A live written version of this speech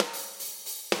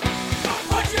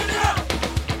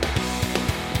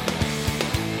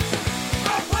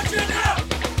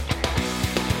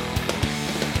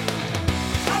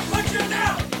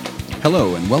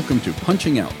Hello and welcome to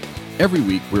Punching Out. Every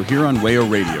week we're here on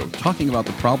Wayo Radio talking about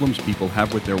the problems people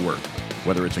have with their work,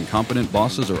 whether it's incompetent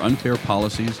bosses or unfair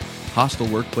policies, hostile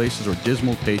workplaces or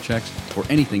dismal paychecks, or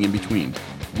anything in between.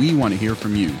 We want to hear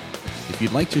from you. If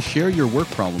you'd like to share your work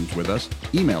problems with us,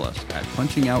 email us at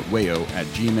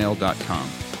punchingoutwayo@gmail.com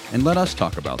and let us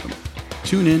talk about them.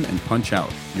 Tune in and punch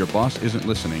out. Your boss isn't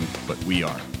listening, but we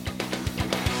are.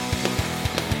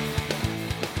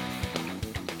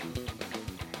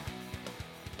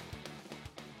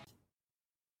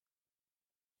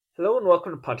 Hello and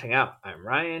welcome to Punching Out. I'm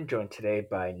Ryan, joined today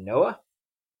by Noah.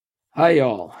 Hi,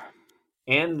 y'all.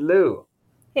 And Lou.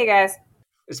 Hey, guys.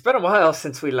 It's been a while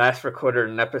since we last recorded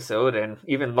an episode, and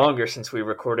even longer since we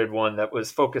recorded one that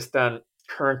was focused on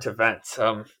current events.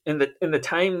 In the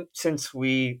time since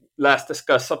we last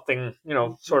discussed something,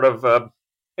 sort of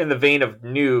in the vein of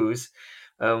news,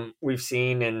 we've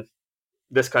seen in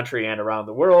this country and around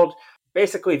the world,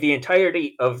 basically the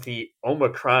entirety of the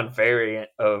Omicron variant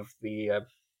of the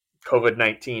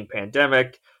COVID-19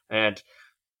 pandemic, and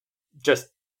just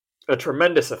a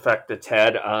tremendous effect it's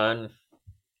had on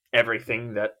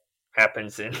everything that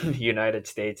happens in the United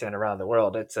States and around the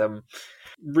world. It's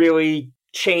really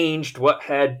changed what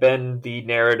had been the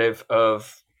narrative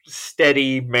of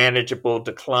steady, manageable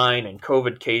decline in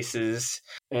COVID cases,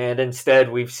 and instead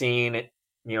we've seen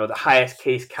the highest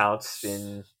case counts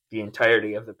in the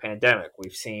entirety of the pandemic.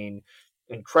 We've seen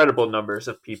incredible numbers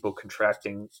of people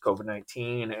contracting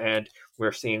COVID-19, and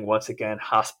we're seeing once again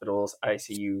hospitals,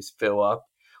 ICUs fill up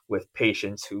with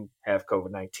patients who have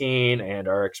COVID-19 and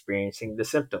are experiencing the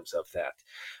symptoms of that.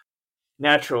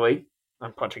 Naturally,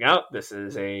 I'm punching out. This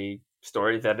is a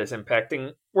story that is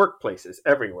impacting workplaces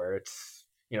everywhere. It's,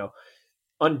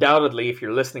 undoubtedly, if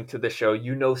you're listening to this show,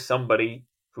 you know somebody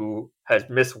who has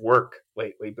missed work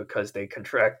lately because they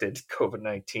contracted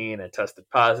COVID-19 and tested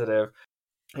positive.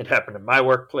 It happened in my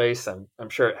workplace. I'm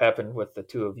sure it happened with the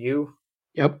two of you.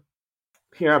 Yep.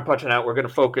 Here on Punching Out, we're going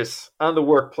to focus on the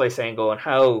workplace angle and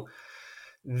how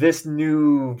this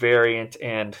new variant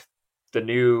and the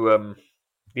new,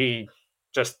 the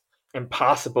just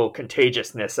impossible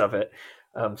contagiousness of it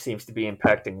seems to be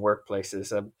impacting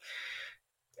workplaces.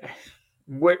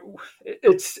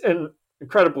 It's an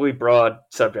incredibly broad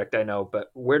subject, I know,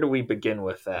 but where do we begin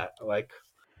with that?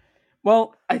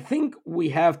 Well, I think we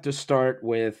have to start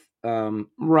with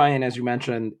Ryan, as you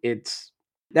mentioned. It's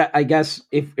that, I guess,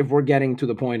 if we're getting to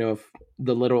the point of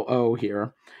the little O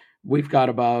here, we've got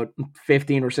about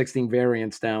 15 or 16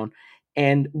 variants down,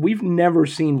 and we've never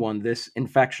seen one this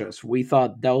infectious. We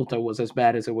thought Delta was as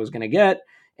bad as it was going to get,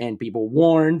 and people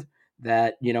warned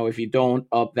that, if you don't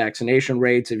up vaccination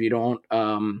rates, if you don't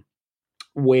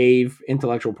waive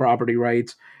intellectual property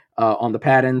rights on the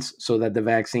patents so that the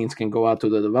vaccines can go out to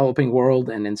the developing world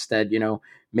and instead,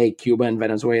 make Cuba and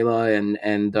Venezuela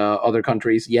and other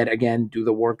countries yet again do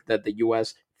the work that the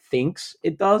U.S. thinks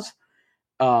it does,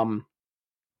 then,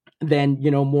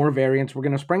 more variants were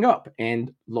going to spring up.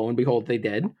 And lo and behold, they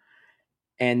did.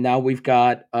 And now we've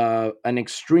got an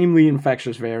extremely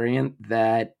infectious variant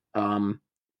that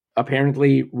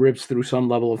apparently rips through some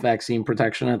level of vaccine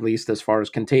protection, at least as far as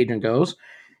contagion goes,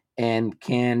 and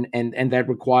that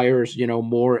requires,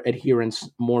 more adherence,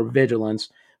 more vigilance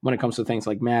when it comes to things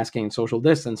like masking and social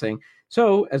distancing.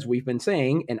 So, as we've been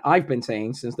saying, and I've been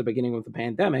saying since the beginning of the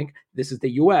pandemic, this is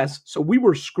the US, so we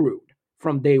were screwed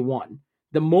from day one.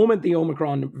 The moment the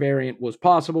Omicron variant was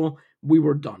possible, we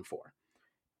were done for.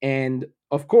 And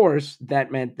of course,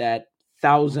 that meant that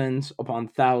thousands upon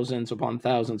thousands upon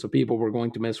thousands of people were going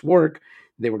to miss work.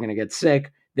 They were going to get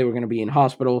sick. They were going to be in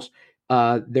hospitals.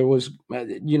 There was,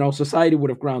 society would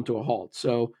have ground to a halt.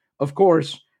 So, of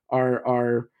course,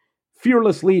 our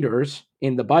fearless leaders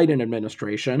in the Biden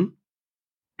administration,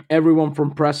 everyone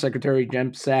from Press Secretary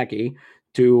Jen Psaki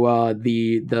to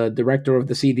the director of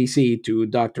the CDC to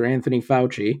Dr. Anthony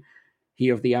Fauci, he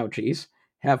of the Ouchies,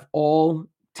 have all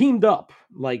teamed up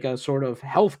like a sort of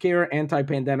healthcare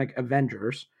anti-pandemic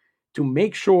Avengers to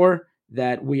make sure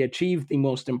that we achieve the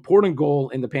most important goal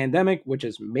in the pandemic, which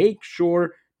is make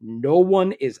sure no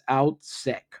one is out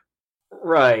sick.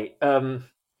 Right.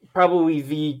 Probably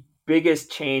the biggest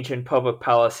change in public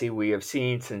policy we have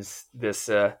seen since this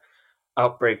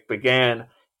outbreak began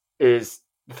is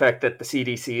the fact that the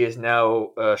CDC is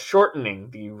now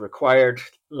shortening the required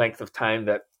length of time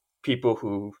that people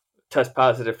who test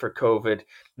positive for COVID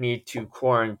need to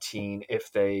quarantine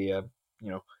if they,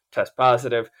 test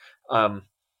positive.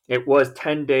 It was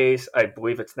 10 days. I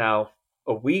believe it's now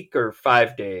a week or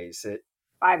 5 days.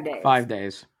 5 days. 5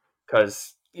 days.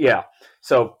 Because,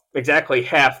 so exactly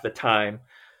half the time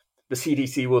the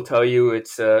CDC will tell you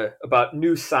it's about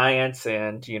new science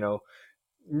and,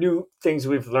 new things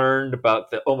we've learned about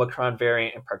the Omicron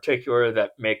variant in particular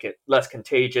that make it less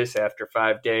contagious after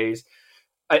 5 days,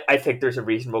 I think there's a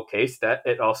reasonable case that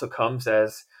it also comes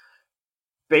as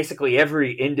basically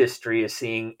every industry is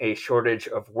seeing a shortage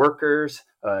of workers,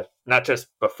 not just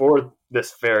before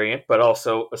this variant, but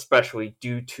also especially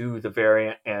due to the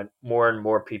variant and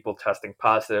more people testing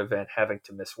positive and having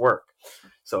to miss work.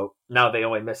 So now they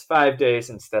only miss 5 days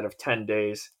instead of 10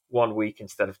 days, 1 week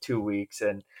instead of 2 weeks.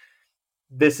 And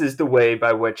this is the way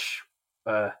by which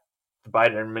the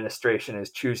Biden administration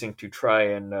is choosing to try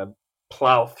and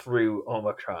plow through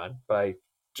Omicron by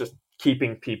just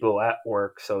keeping people at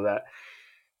work so that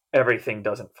everything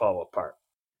doesn't fall apart.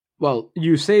 Well,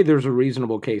 you say there's a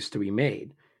reasonable case to be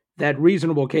made. That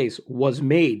reasonable case was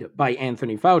made by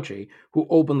Anthony Fauci, who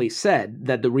openly said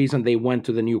that the reason they went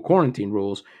to the new quarantine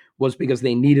rules was because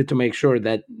they needed to make sure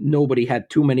that nobody had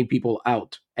too many people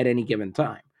out at any given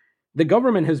time. The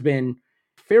government has been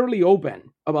fairly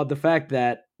open about the fact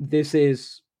that this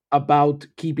is about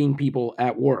keeping people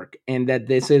at work and that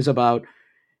this is about,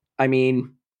 I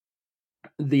mean,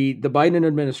 the Biden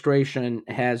administration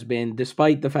has been,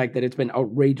 despite the fact that it's been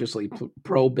outrageously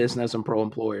pro-business and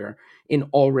pro-employer in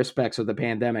all respects of the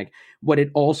pandemic, what it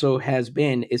also has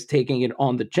been is taking it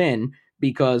on the chin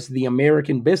because the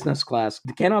American business class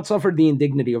cannot suffer the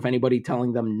indignity of anybody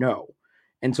telling them no.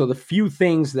 And so the few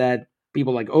things that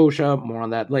people like OSHA, more on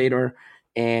that later,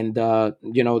 and the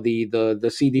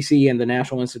CDC and the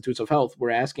National Institutes of Health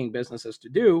were asking businesses to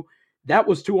do, that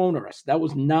was too onerous. That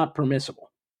was not permissible.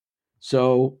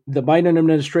 So the Biden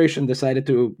administration decided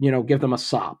to, give them a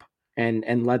sop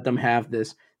and let them have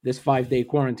this 5-day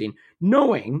quarantine,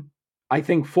 knowing, I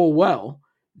think full well,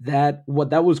 that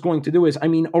what that was going to do is,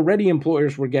 already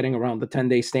employers were getting around the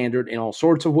 10-day standard in all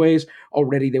sorts of ways.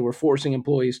 Already they were forcing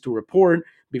employees to report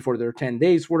before their 10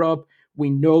 days were up. We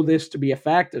know this to be a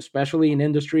fact, especially in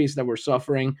industries that were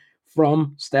suffering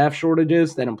from staff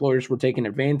shortages, that employers were taking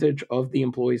advantage of the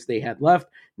employees they had left,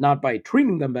 not by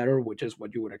treating them better, which is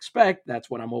what you would expect. That's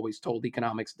what I'm always told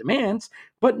economics demands,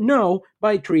 but no,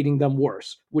 by treating them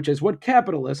worse, which is what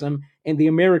capitalism and the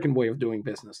American way of doing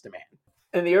business demand.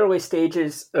 In the early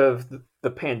stages of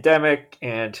the pandemic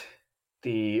and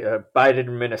the Biden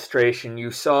administration,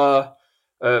 you saw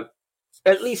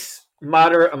at least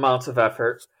moderate amounts of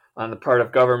effort on the part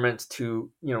of governments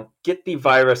to, get the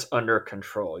virus under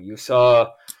control. You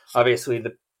saw, obviously,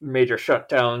 the major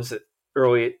shutdowns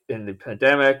early in the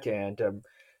pandemic, and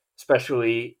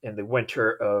especially in the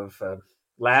winter of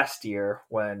last year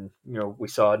when, we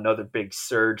saw another big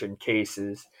surge in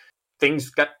cases. Things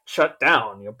got shut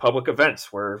down. Public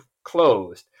events were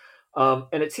closed.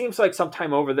 And it seems like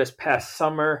sometime over this past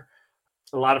summer,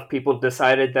 a lot of people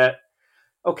decided that,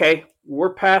 okay,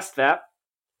 we're past that.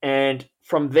 And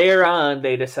from there on,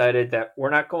 they decided that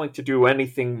we're not going to do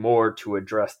anything more to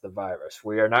address the virus.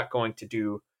 We are not going to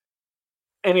do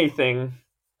anything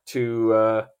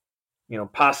to,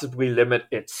 possibly limit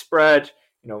its spread.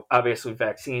 Obviously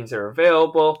vaccines are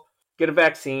available. Get a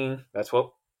vaccine. That's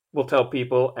what we'll tell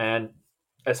people. And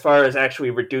as far as actually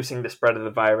reducing the spread of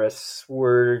the virus,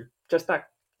 we're just not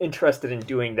interested in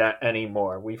doing that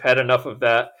anymore. We've had enough of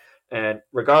that. And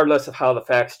regardless of how the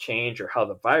facts change or how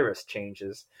the virus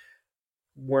changes,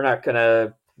 we're not going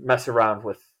to mess around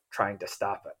with trying to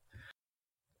stop it.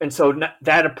 And so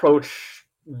that approach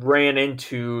ran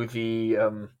into the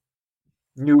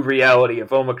new reality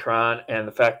of Omicron and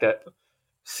the fact that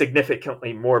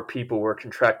significantly more people were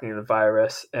contracting the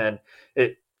virus, and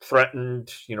it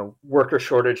threatened, worker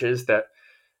shortages that,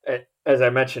 as I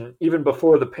mentioned, even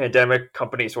before the pandemic,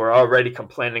 companies were already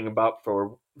complaining about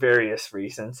for various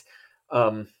reasons.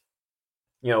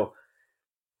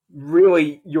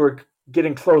 Really, you're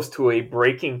getting close to a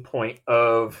breaking point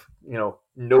of,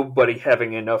 nobody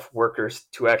having enough workers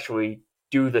to actually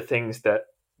do the things that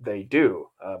they do.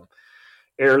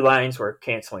 Airlines were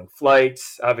canceling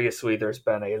flights. Obviously, there's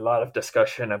been a lot of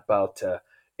discussion about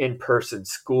in-person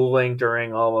schooling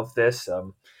during all of this.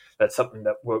 That's something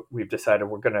that we've decided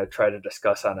we're going to try to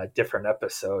discuss on a different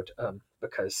episode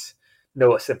because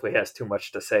Noah simply has too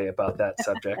much to say about that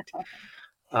subject.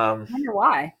 I wonder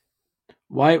why.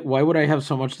 Why would I have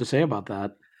so much to say about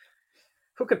that?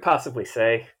 Who could possibly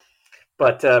say?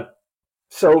 But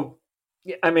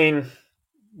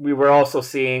we were also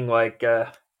seeing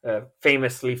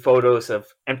famously photos of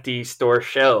empty store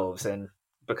shelves, and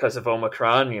because of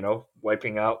Omicron,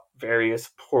 wiping out various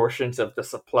portions of the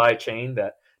supply chain,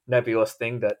 that nebulous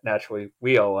thing that naturally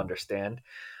we all understand.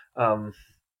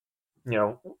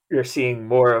 You're seeing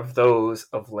more of those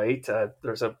of late.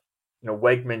 There's a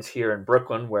Wegmans here in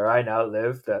Brooklyn, where I now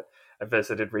live, that I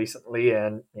visited recently,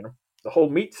 and the whole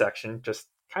meat section just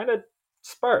kind of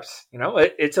sparse.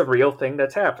 It's a real thing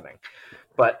that's happening.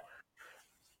 But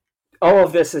all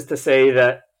of this is to say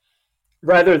that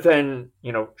rather than,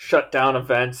 shut down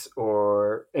events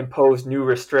or impose new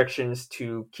restrictions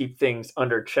to keep things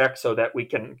under check so that we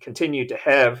can continue to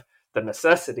have the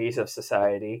necessities of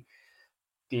society,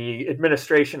 the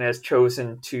administration has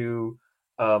chosen to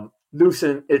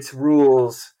loosen its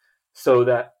rules so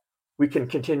that we can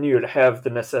continue to have the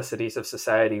necessities of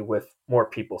society with more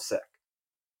people sick.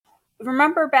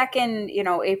 Remember back in,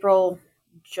 April,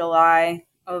 July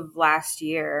of last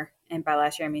year, and by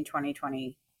last year I mean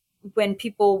 2020, when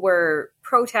people were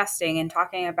protesting and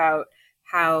talking about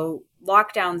how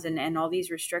lockdowns and all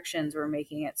these restrictions were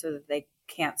making it so that they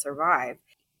can't survive.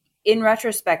 In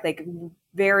retrospect, like,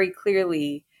 very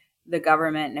clearly the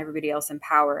government and everybody else in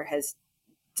power has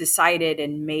decided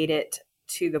and made it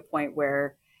to the point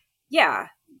where, yeah,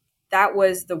 that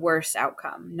was the worst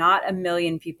outcome. Not 1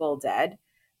 million people dead,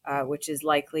 which is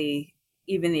likely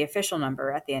even the official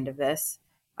number at the end of this.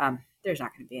 There's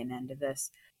not going to be an end of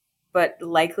this, but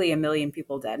likely 1 million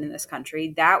people dead in this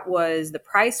country. That was the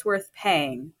price worth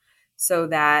paying so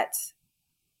that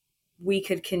we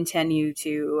could continue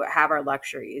to have our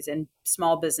luxuries and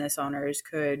small business owners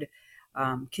could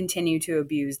continue to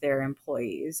abuse their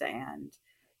employees and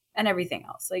everything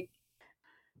else. Like,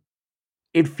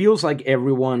 it feels like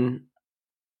everyone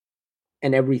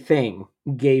and everything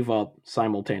gave up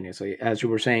simultaneously. As you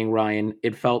were saying, Ryan,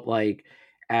 it felt like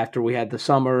after we had the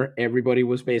summer, everybody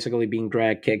was basically being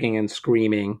dragged kicking and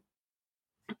screaming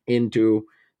into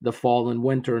the fall and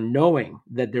winter, knowing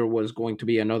that there was going to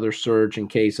be another surge in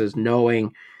cases,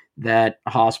 knowing that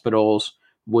hospitals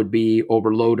would be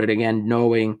overloaded again,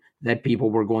 knowing that people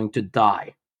were going to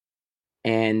die.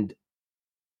 And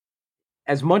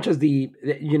as much as the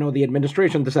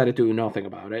administration decided to do nothing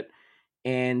about it,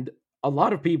 and a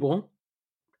lot of people,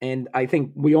 and I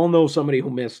think we all know somebody who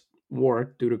missed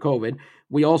work due to COVID,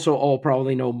 we also all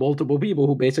probably know multiple people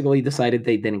who basically decided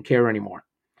they didn't care anymore.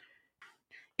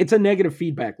 It's a negative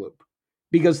feedback loop,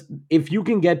 because if you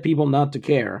can get people not to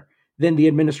care, then the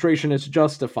administration is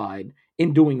justified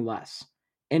in doing less.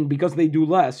 And because they do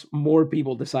less, more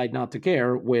people decide not to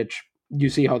care, which you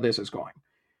see how this is going.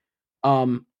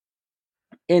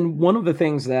 And one of the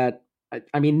things that,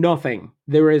 nothing,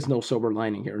 there is no silver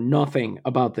lining here. Nothing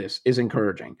about this is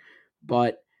encouraging.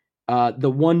 But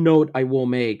the one note I will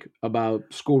make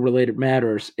about school-related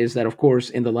matters is that, of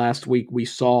course, in the last week, we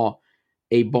saw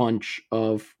a bunch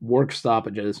of work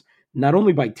stoppages, not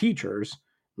only by teachers,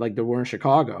 like there were in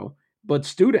Chicago, but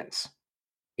students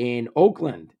in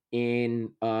Oakland,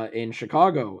 in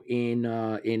Chicago, in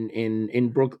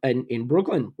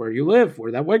Brooklyn, where you live,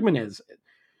 where that Wegman is.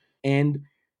 And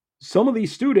some of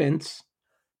these students,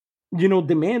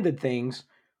 demanded things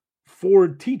for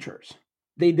teachers.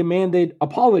 They demanded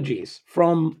apologies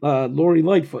from Lori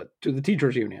Lightfoot to the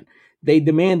teachers union. They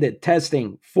demanded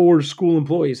testing for school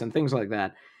employees and things like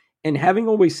that. And having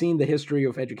always seen the history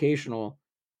of educational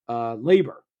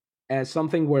labor as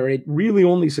something where it really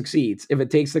only succeeds if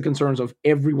it takes the concerns of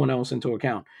everyone else into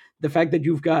account, the fact that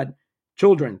you've got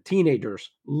children, teenagers,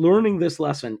 learning this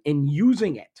lesson and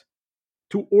using it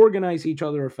to organize each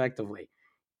other effectively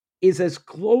is as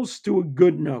close to a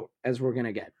good note as we're going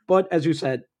to get. But as you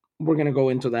said, we're going to go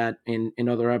into that in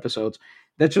other episodes.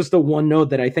 That's just the one note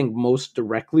that I think most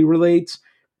directly relates,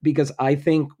 because I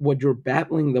think what you're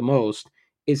battling the most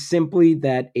is simply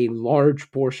that a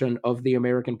large portion of the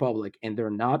American public, and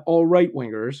they're not all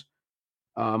right-wingers,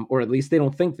 or at least they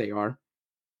don't think they are,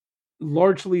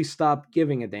 largely stopped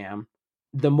giving a damn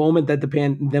the moment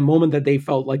that they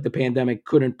felt like the pandemic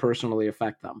couldn't personally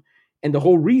affect them. And the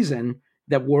whole reason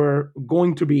that we're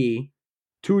going to be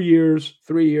 2 years,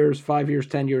 3 years, 5 years,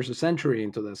 10 years, a century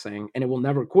into this thing, and it will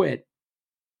never quit,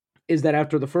 is that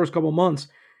after the first couple months,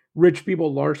 rich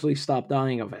people largely stopped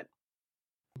dying of it.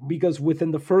 Because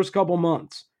within the first couple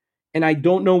months, and I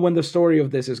don't know when the story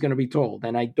of this is going to be told,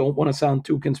 and I don't want to sound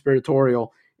too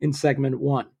conspiratorial in segment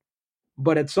 1,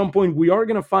 but at some point we are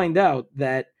going to find out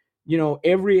that,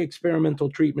 every experimental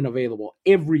treatment available,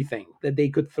 everything that they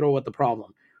could throw at the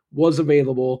problem was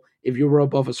available if you were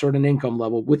above a certain income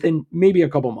level within maybe a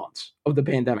couple months of the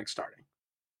pandemic starting.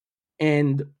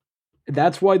 And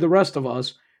that's why the rest of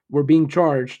us were being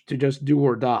charged to just do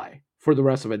or die for the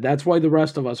rest of it. That's why the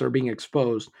rest of us are being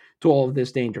exposed to all of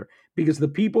this danger, because the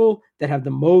people that have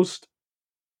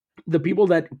the people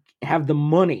that have the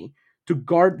money to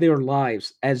guard their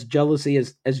lives as jealously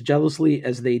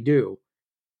as they do,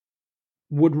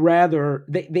 would rather,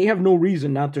 they have no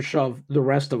reason not to shove the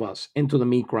rest of us into the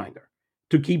meat grinder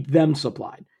to keep them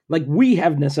supplied. Like, we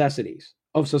have necessities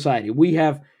of society. We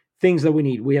have things that we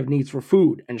need. We have needs for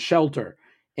food and shelter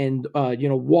and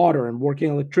water and working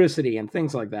electricity and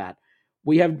things like that.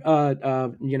 We have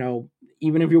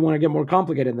even if you want to get more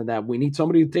complicated than that, we need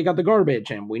somebody to take out the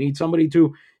garbage, and we need somebody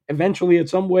to eventually, at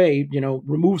some way,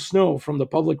 remove snow from the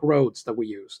public roads that we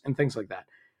use and things like that.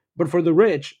 But for the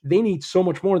rich, they need so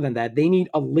much more than that. They need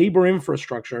a labor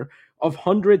infrastructure of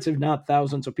hundreds, if not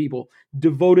thousands, of people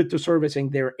devoted to servicing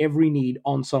their every need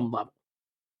on some level.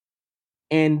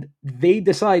 And they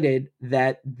decided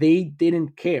that they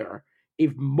didn't care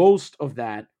if most of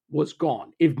that was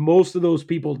gone, if most of those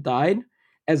people died,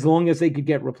 as long as they could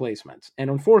get replacements. And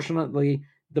unfortunately,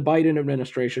 the Biden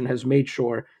administration has made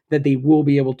sure that they will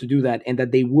be able to do that, and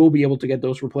that they will be able to get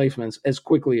those replacements as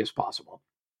quickly as possible.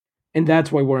 And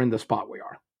that's why we're in the spot we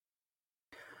are.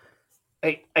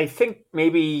 I think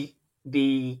maybe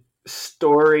the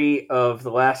story of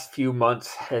the last few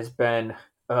months has been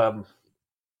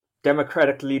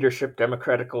Democratic leadership,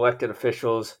 Democratic elected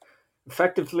officials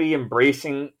effectively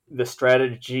embracing the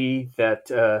strategy that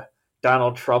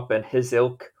Donald Trump and his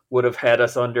ilk would have had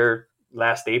us under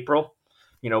last April,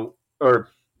 or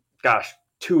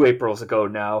 2 Aprils ago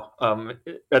now,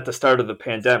 at the start of the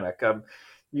pandemic.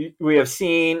 We have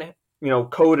seen,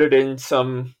 coded in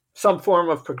some form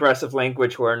of progressive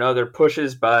language or another,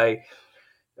 pushes by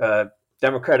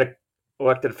Democratic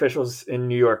elected officials in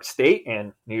New York State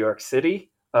and New York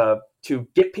City to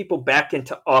get people back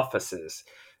into offices,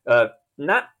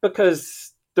 not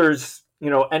because there's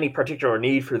any particular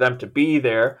need for them to be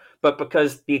there, but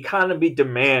because the economy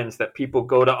demands that people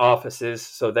go to offices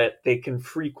so that they can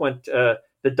frequent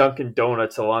the Dunkin'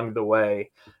 Donuts along the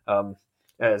way,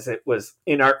 as it was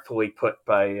inartfully put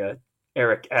by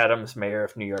Eric Adams, mayor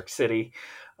of New York City.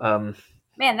 Man,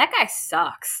 that guy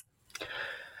sucks.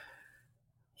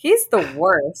 He's the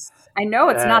worst. I know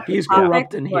it's not. He's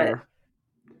corrupt in here.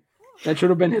 That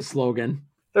should have been his slogan.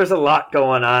 There's a lot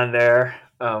going on there.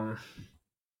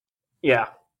 Yeah.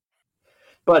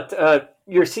 But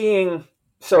you're seeing,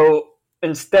 so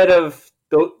instead of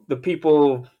the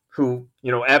people who,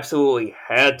 absolutely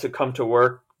had to come to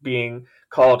work being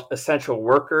called essential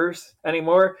workers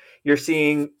anymore, you're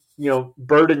seeing,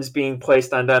 burdens being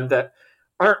placed on them that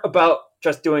aren't about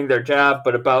just doing their job,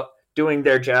 but about doing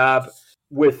their job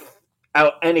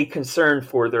without any concern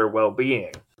for their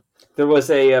well-being. There was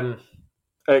a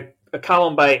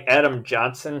column by Adam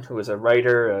Johnson, who is a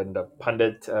writer and a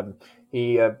pundit.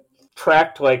 He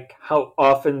tracked how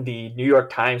often the New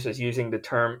York Times is using the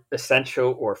term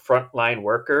essential or frontline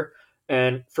worker.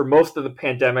 And for most of the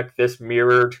pandemic, this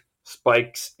mirrored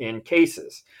spikes in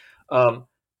cases.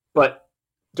 But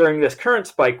during this current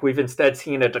spike, we've instead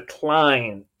seen a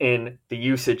decline in the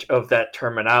usage of that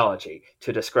terminology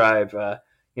to describe,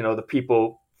 the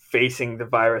people facing the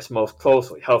virus most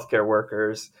closely, healthcare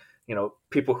workers,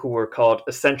 people who were called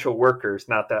essential workers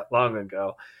not that long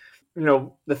ago.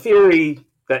 The theory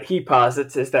that he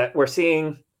posits is that we're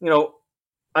seeing,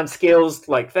 on scales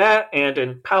like that and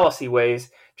in policy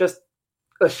ways, just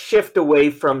a shift away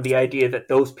from the idea that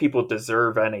those people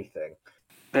deserve anything,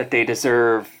 that they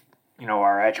deserve,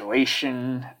 our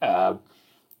adulation,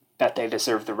 that they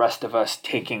deserve the rest of us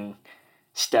taking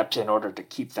steps in order to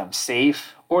keep them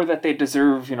safe, or that they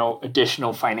deserve,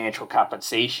 additional financial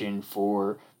compensation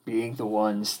for being the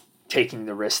ones taking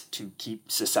the risk to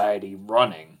keep society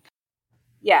running.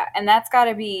 Yeah, and that's got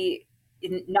to be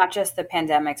not just the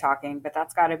pandemic talking, but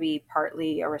that's got to be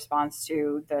partly a response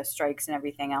to the strikes and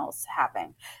everything else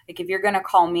happening. Like, if you're going to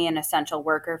call me an essential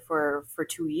worker for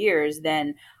 2 years,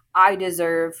 then I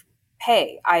deserve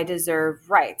pay. I deserve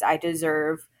rights. I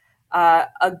deserve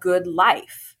a good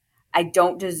life. I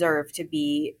don't deserve to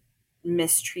be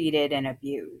mistreated and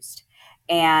abused.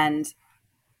 And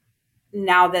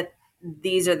now that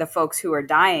these are the folks who are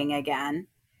dying again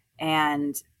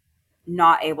and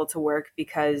not able to work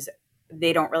because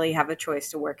they don't really have a choice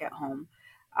to work at home,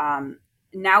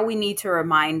 now we need to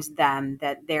remind them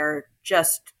that they're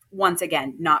just, once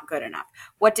again, not good enough.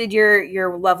 What did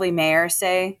your lovely mayor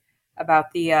say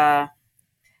about the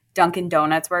Dunkin'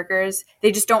 Donuts workers?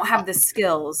 They just don't have the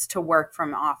skills to work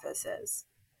from offices.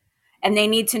 And they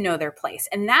need to know their place.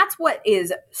 And that's what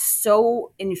is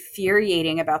so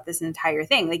infuriating about this entire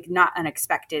thing. Like, not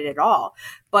unexpected at all,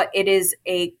 but it is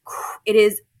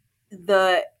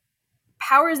the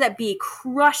powers that be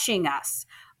crushing us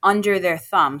under their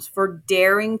thumbs for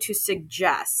daring to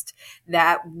suggest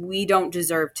that we don't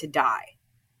deserve to die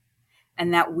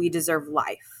and that we deserve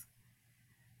life.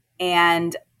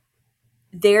 And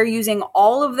they're using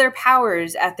all of their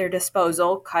powers at their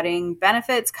disposal, cutting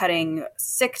benefits, cutting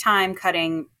sick time,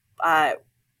 cutting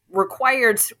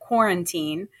required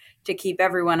quarantine to keep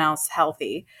everyone else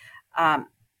healthy,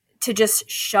 to just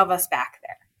shove us back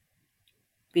there.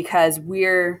 because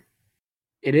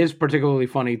It is particularly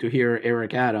funny to hear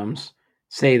Eric Adams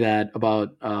say that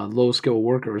about low-skilled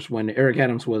workers when Eric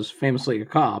Adams was famously a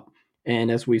cop.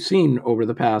 And as we've seen over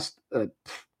the past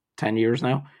 10 years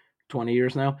now, 20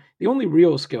 years now, the only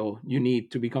real skill you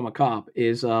need to become a cop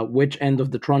is which end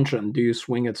of the truncheon do you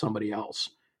swing at somebody else.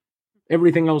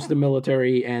 Everything else, the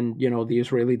military and, the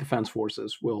Israeli Defense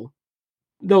Forces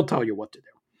they'll tell you what to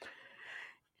do.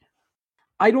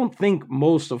 I don't think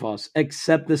most of us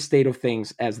accept the state of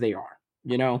things as they are.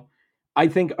 I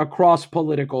think across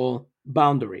political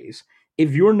boundaries,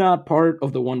 if you're not part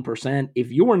of the 1%,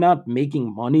 if you are not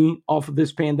making money off of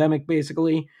this pandemic,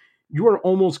 basically, you are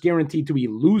almost guaranteed to be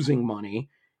losing money,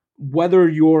 whether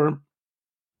you're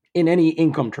in any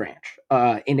income tranche,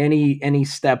 in any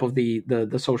step of the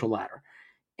social ladder.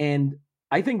 And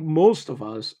I think most of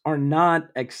us are not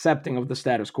accepting of the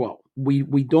status quo.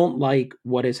 We don't like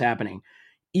what is happening,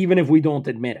 even if we don't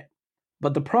admit it.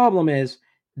 But the problem is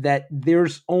that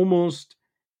there's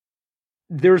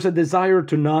a desire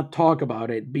to not talk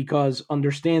about it because,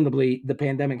 understandably, the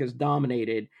pandemic has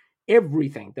dominated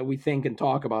everything that we think and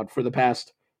talk about for the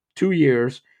past 2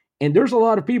 years. And there's a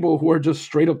lot of people who are just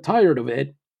straight up tired of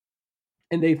it.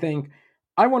 And they think,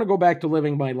 I want to go back to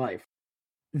living my life.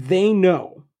 They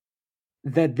know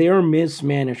that their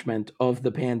mismanagement of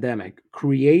the pandemic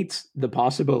creates the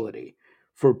possibility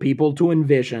for people to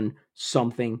envision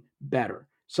something better,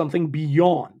 something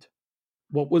beyond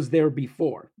what was there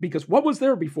before. Because what was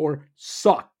there before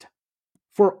sucked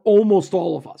for almost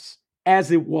all of us, as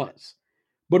it was.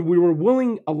 But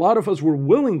a lot of us were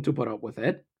willing to put up with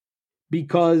it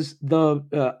because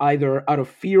either out of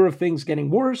fear of things getting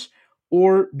worse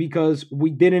or because we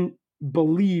didn't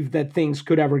believe that things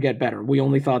could ever get better. We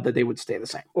only thought that they would stay the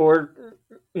same. Or,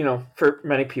 for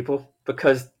many people,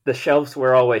 because the shelves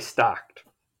were always stocked.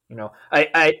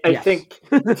 I Yes. think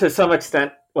to some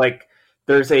extent, like,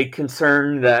 there's a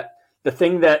concern that the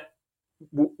thing that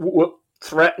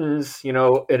threatens, an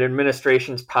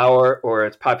administration's power or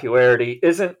its popularity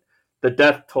isn't the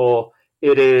death toll.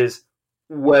 It is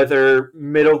whether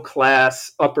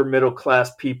upper middle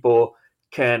class people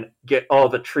can get all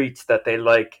the treats that they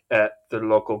like at the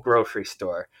local grocery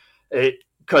store.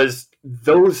 Because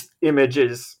those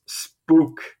images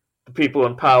spook the people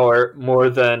in power more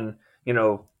than,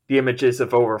 the images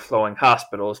of overflowing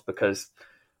hospitals, because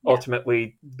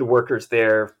ultimately the workers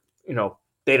there,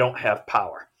 they don't have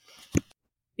power.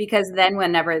 Because then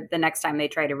whenever the next time they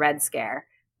try to Red Scare,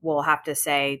 we'll have to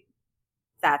say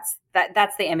that's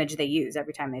the image they use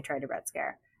every time they try to Red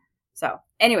Scare. So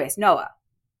anyways, Noah.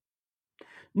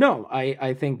 No,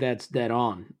 I think that's dead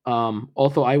on.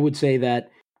 Also, I would say that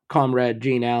Comrade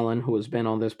Gene Allen, who has been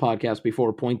on this podcast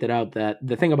before, pointed out that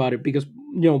the thing about it, because,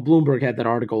 Bloomberg had that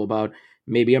article about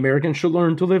maybe Americans should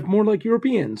learn to live more like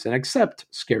Europeans and accept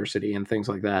scarcity and things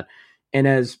like that. And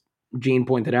as Gene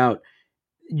pointed out,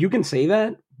 you can say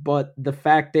that, but the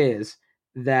fact is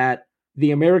that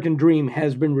the American dream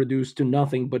has been reduced to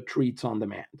nothing but treats on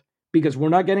demand. Because we're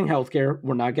not getting healthcare,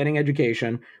 we're not getting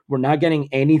education, we're not getting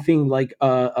anything like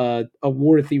a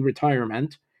worthy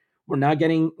retirement, we're not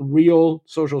getting real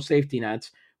social safety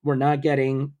nets, we're not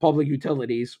getting public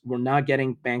utilities, we're not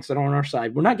getting banks that are on our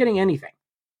side, we're not getting anything.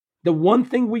 The one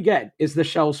thing we get is the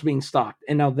shelves being stocked,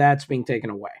 and now that's being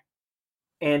taken away.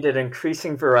 And an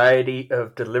increasing variety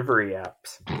of delivery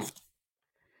apps.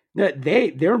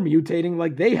 They're mutating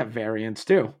like they have variants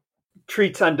too.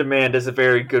 Treats on demand is a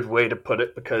very good way to put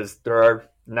it, because there are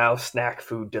now snack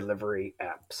food delivery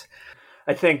apps.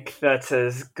 I think that's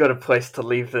as good a place to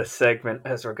leave this segment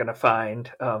as we're going to find.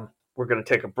 We're going to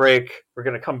take a break. We're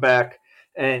going to come back,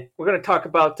 and we're going to talk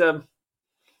about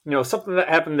something that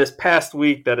happened this past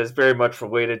week that is very much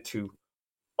related to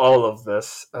all of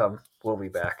this. We'll be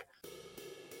back.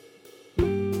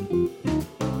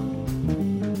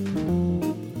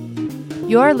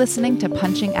 You're listening to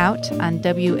Punching Out on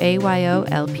WAYO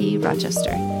LP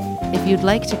Rochester. If you'd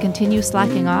like to continue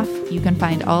slacking off, you can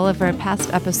find all of our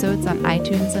past episodes on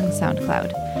iTunes and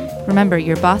SoundCloud. Remember,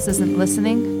 your boss isn't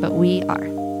listening, but we are.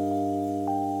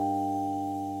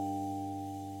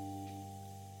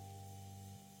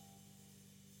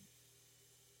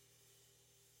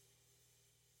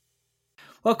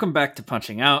 Welcome back to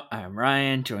Punching Out. I'm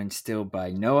Ryan, joined still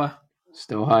by Noah.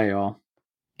 Still hi, y'all.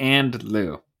 And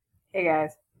Lou. Hey,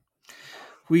 guys.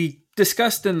 We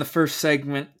discussed in the first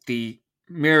segment the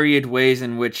myriad ways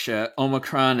in which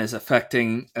Omicron is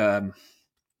affecting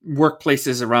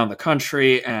workplaces around the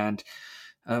country, and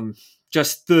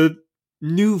just the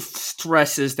new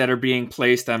stresses that are being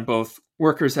placed on both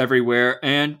workers everywhere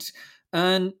and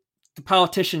the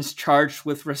politicians charged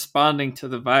with responding to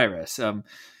the virus.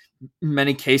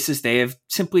 many cases, they have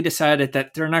simply decided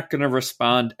that they're not going to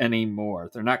respond anymore.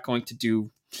 They're not going to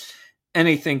do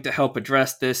anything to help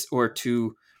address this or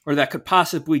that could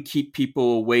possibly keep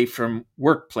people away from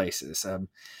workplaces.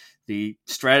 The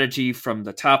strategy from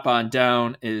the top on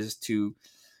down is to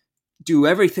do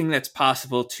everything that's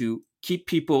possible to keep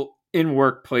people in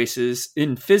workplaces,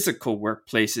 in physical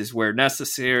workplaces where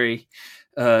necessary,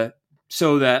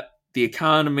 so that the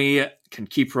economy can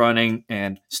keep running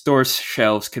and store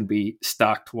shelves can be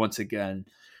stocked once again,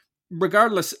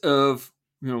 regardless of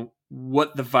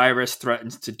what the virus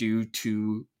threatens to do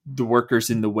to the workers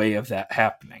in the way of that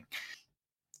happening.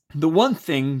 The one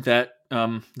thing that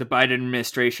the Biden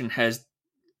administration has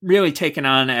really taken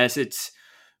on as its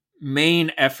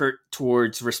main effort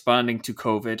towards responding to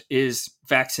COVID is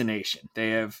vaccination. They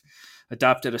have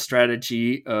adopted a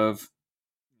strategy of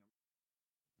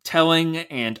telling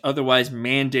and otherwise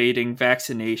mandating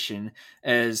vaccination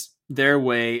as their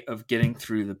way of getting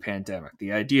through the pandemic.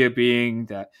 The idea being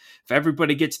that if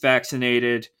everybody gets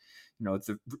vaccinated,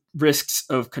 the risks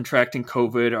of contracting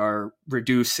COVID are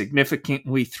reduced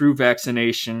significantly through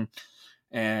vaccination.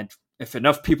 And if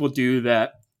enough people do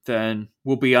that, then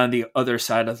we'll be on the other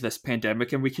side of this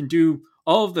pandemic and we can do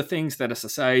all of the things that a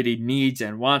society needs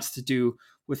and wants to do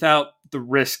without the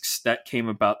risks that came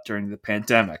about during the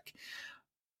pandemic.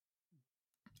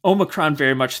 Omicron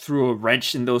very much threw a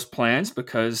wrench in those plans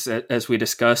because, as we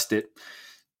discussed, it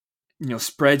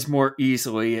spreads more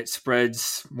easily, it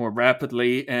spreads more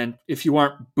rapidly, and if you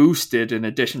aren't boosted in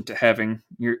addition to having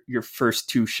your first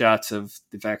 2 shots of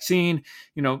the vaccine,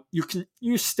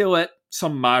 you're still at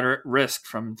some moderate risk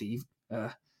from the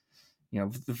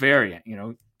the variant.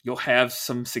 You'll have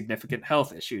some significant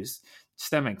health issues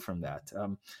stemming from that,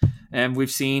 and we've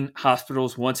seen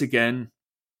hospitals once again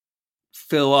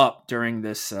fill up during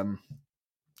this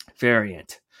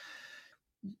variant.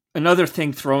 Another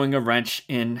thing throwing a wrench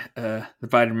in the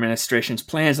Biden administration's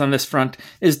plans on this front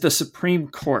is the Supreme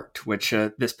Court, which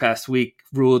this past week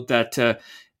ruled that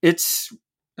its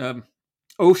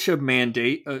OSHA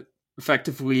mandate,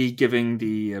 effectively giving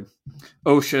the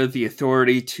OSHA the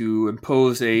authority to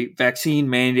impose a vaccine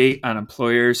mandate on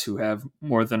employers who have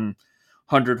more than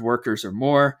 100 workers or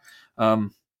more,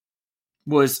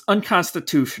 was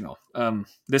unconstitutional.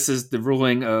 This is the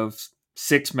ruling of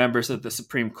 6 members of the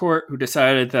Supreme Court who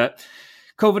decided that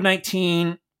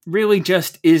COVID-19 really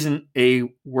just isn't a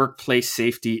workplace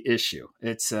safety issue.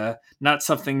 It's not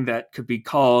something that could be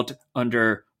called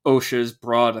under OSHA's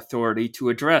broad authority to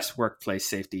address workplace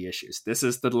safety issues. This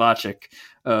is the logic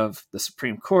of the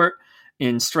Supreme Court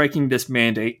in striking this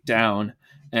mandate down.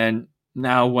 And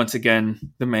now, once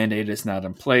again, the mandate is not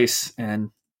in place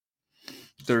and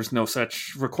there's no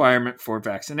such requirement for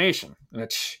vaccination.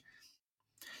 Which,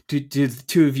 do the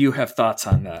two of you have thoughts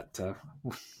on that?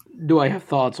 Do I have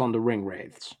thoughts on the ring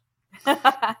wraiths?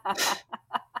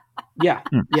 Yeah,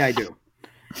 I do.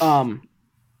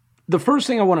 The first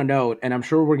thing I want to note, and I'm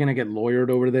sure we're going to get lawyered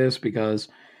over this because,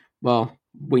 well,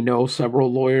 we know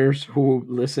several lawyers who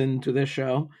listen to this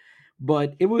show,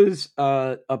 but it was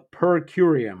a per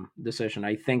curiam decision.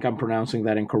 I think I'm pronouncing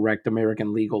that in correct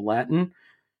American legal Latin.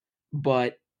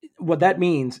 But what that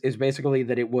means is basically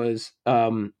that it was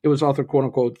authored, quote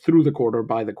unquote, through the court or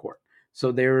by the court.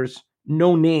 So there's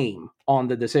no name on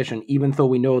the decision, even though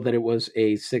we know that it was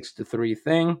a 6-3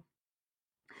 thing.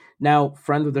 Now,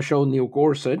 friend of the show, Neil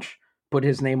Gorsuch, put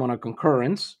his name on a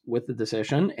concurrence with the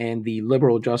decision, and the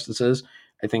liberal justices,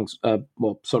 I think,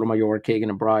 Sotomayor, Kagan,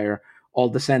 and Breyer, all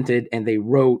dissented, and they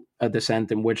wrote a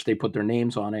dissent in which they put their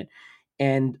names on it.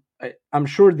 And I'm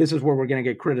sure this is where we're going to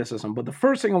get criticism. But the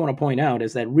first thing I want to point out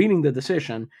is that reading the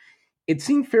decision, it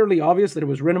seemed fairly obvious that it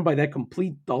was written by that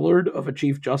complete dullard of a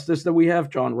Chief Justice that we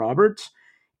have, John Roberts.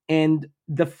 And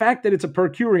the fact that it's a per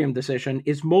curiam decision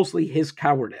is mostly his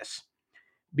cowardice.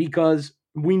 Because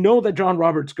we know that John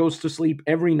Roberts goes to sleep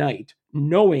every night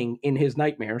knowing in his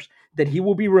nightmares that he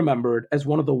will be remembered as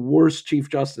one of the worst Chief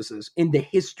Justices in the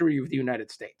history of the United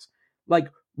States.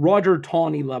 Like Roger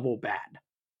Taney level bad.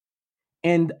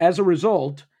 And as a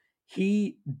result,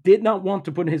 he did not want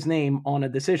to put his name on a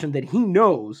decision that he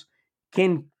knows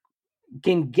can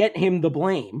get him the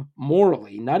blame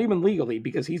morally, not even legally,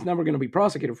 because he's never going to be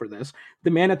prosecuted for this. The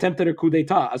man attempted a coup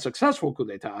d'etat, a successful coup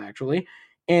d'etat, actually.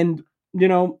 And,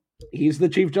 he's the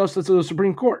Chief Justice of the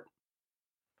Supreme Court.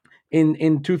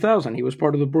 In 2000, he was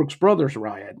part of the Brooks Brothers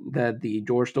riot that the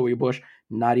George W. Bush,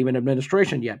 not even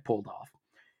administration yet, pulled off.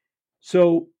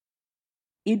 So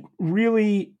it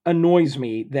really annoys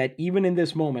me that even in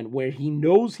this moment where he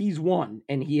knows he's won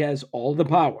and he has all the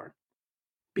power,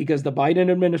 because the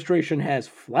Biden administration has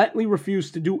flatly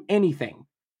refused to do anything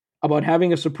about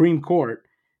having a Supreme Court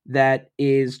that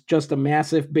is just a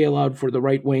massive bailout for the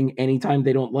right wing anytime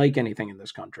they don't like anything in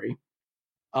this country,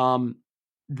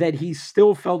 that he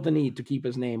still felt the need to keep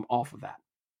his name off of that.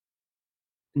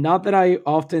 Not that I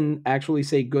often actually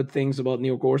say good things about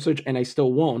Neil Gorsuch, and I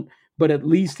still won't, but at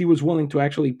least he was willing to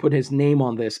actually put his name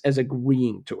on this as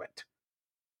agreeing to it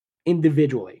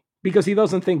individually, because he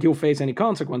doesn't think he'll face any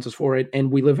consequences for it,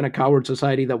 and we live in a coward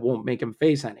society that won't make him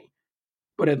face any.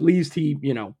 But at least he,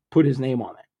 put his name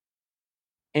on it.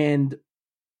 And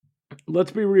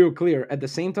let's be real clear, at the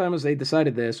same time as they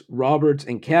decided this, Roberts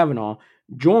and Kavanaugh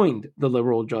joined the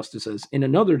liberal justices in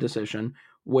another decision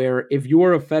where if you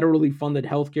are a federally funded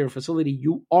healthcare facility,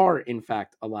 you are in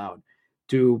fact allowed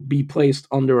to be placed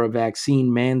under a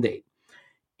vaccine mandate.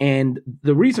 And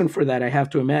the reason for that, I have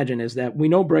to imagine, is that we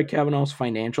know Brett Kavanaugh's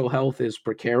financial health is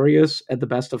precarious at the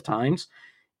best of times,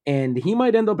 and he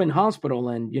might end up in hospital,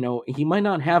 and, he might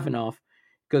not have enough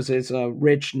because his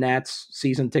rich Nats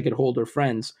season ticket holder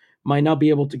friends might not be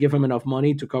able to give him enough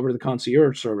money to cover the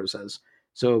concierge services.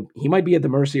 So he might be at the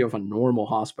mercy of a normal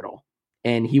hospital,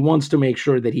 and he wants to make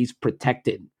sure that he's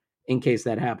protected in case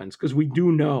that happens, because we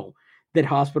do know that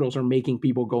hospitals are making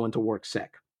people go into work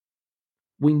sick.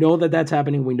 We know that that's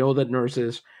happening. We know that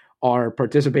nurses are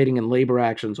participating in labor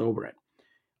actions over it.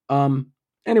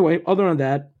 Anyway, other than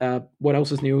that, what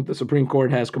else is new? The Supreme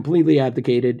Court has completely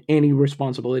abdicated any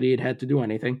responsibility it had to do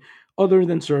anything other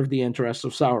than serve the interests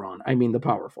of Sauron. I mean, the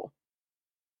powerful.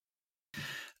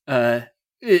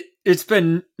 It's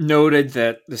been noted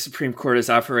that the Supreme Court is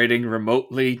operating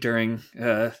remotely during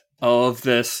all of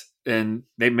this, and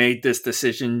they made this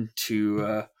decision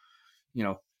to,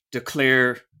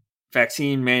 declare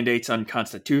vaccine mandates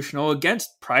unconstitutional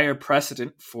against prior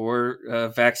precedent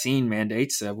for vaccine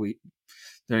mandates.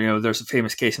 There's a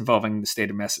famous case involving the state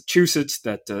of Massachusetts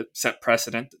that set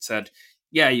precedent that said,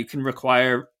 yeah, you can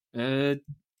require,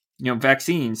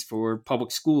 vaccines for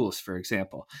public schools, for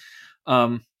example.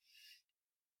 At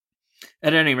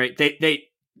any rate, they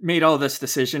made all this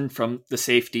decision from the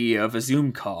safety of a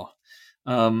Zoom call.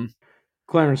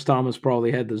 Clarence Thomas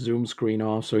probably had the Zoom screen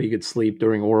off so he could sleep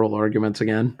during oral arguments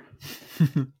again.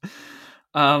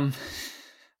 And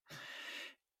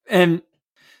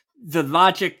the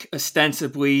logic,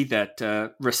 ostensibly,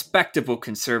 that respectable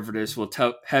conservatives will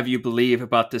have you believe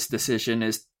about this decision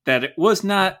is that it was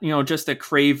not, just a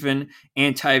craven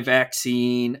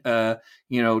anti-vaccine,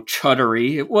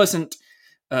 chuddery. It wasn't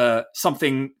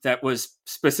something that was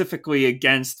specifically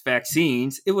against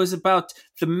vaccines. It was about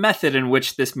the method in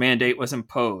which this mandate was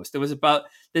imposed. It was about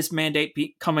this mandate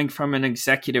coming from an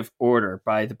executive order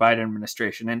by the Biden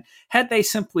administration. And had they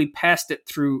simply passed it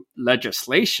through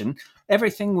legislation,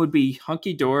 everything would be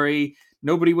hunky-dory.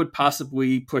 Nobody would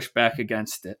possibly push back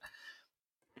against it.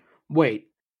 Wait,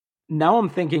 now I'm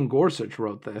thinking Gorsuch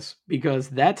wrote this, because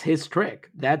that's his trick.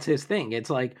 That's his thing. It's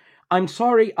like, I'm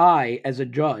sorry I, as a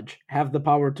judge, have the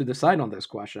power to decide on this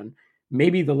question.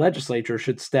 Maybe the legislature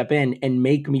should step in and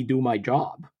make me do my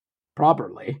job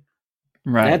properly.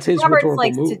 Right. That's his Roberts rhetorical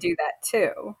likes move. to do that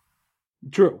too.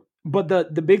 True. But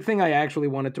the big thing I actually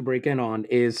wanted to break in on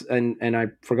is, and I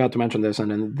forgot to mention this,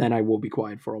 and then I will be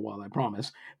quiet for a while, I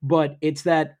promise. But it's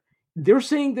that they're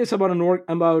saying this about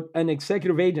an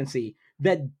executive agency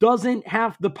that doesn't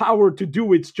have the power to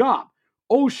do its job.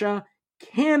 OSHA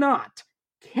cannot,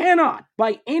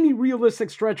 by any realistic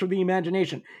stretch of the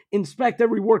imagination, inspect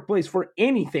every workplace for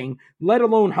anything, let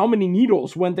alone how many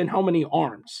needles went in how many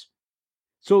arms.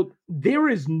 So there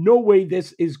is no way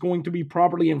this is going to be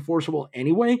properly enforceable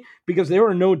anyway, because there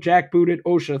are no jackbooted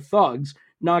OSHA thugs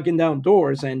knocking down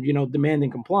doors and, demanding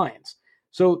compliance.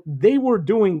 So they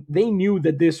knew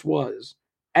that this was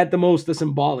at the most a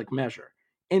symbolic measure,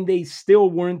 and they still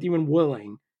weren't even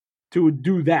willing to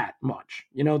do that much.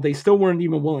 They still weren't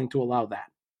even willing to allow that.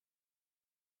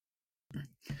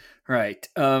 Right.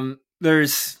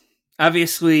 There's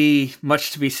obviously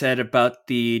much to be said about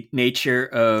the nature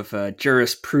of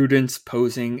jurisprudence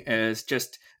posing as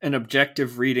just an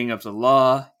objective reading of the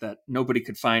law that nobody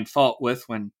could find fault with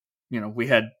when, we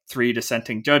had 3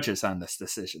 dissenting judges on this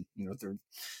decision.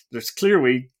 There's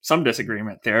clearly some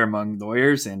disagreement there among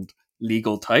lawyers and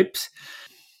legal types.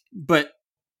 But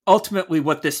ultimately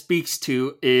what this speaks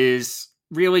to is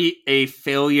really a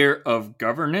failure of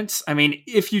governance. I mean,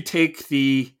 if you take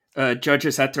the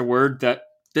judges at their word that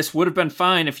this would have been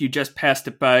fine if you just passed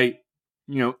it by,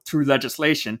 through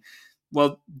legislation,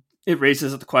 well, it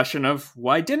raises the question of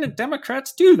why didn't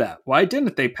Democrats do that? Why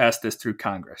didn't they pass this through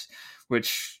Congress?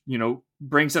 Which,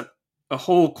 brings up a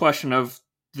whole question of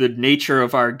the nature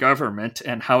of our government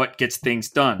and how it gets things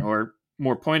done, or,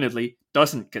 more pointedly,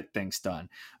 doesn't get things done.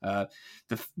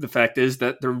 The fact is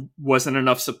that there wasn't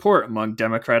enough support among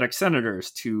Democratic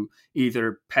senators to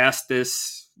either pass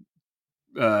this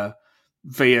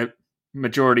via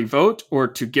majority vote or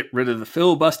to get rid of the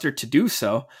filibuster to do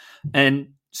so.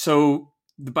 And so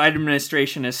the Biden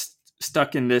administration is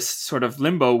stuck in this sort of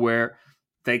limbo where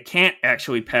they can't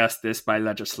actually pass this by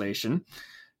legislation.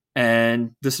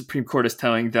 And the Supreme Court is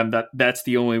telling them that that's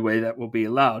the only way that will be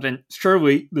allowed. And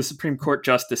surely the Supreme Court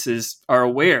justices are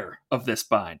aware of this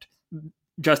bind.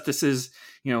 Justices,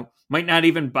 might not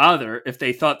even bother if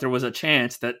they thought there was a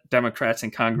chance that Democrats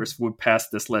in Congress would pass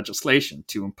this legislation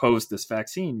to impose this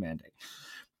vaccine mandate.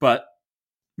 But,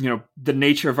 the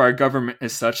nature of our government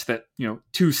is such that,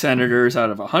 2 senators out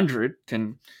of 100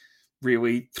 can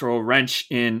really throw a wrench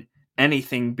in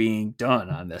anything being done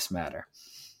on this matter.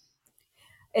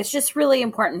 It's just really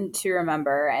important to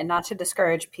remember, and not to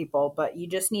discourage people, but you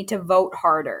just need to vote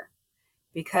harder,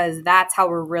 because that's how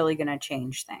we're really going to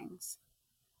change things.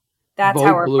 That's vote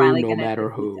how we're blue, finally no going to matter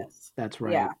do who. this. That's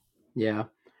right. Yeah.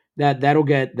 That'll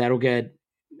get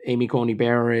Amy Coney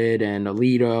Barrett and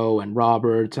Alito and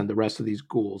Roberts and the rest of these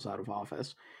ghouls out of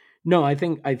office. No, I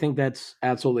think that's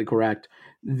absolutely correct.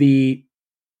 And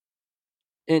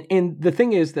the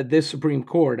thing is that this Supreme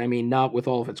Court, not with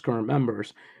all of its current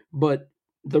members, but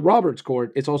the Roberts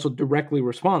Court is also directly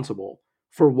responsible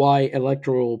for why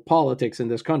electoral politics in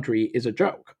this country is a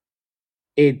joke.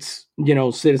 It's,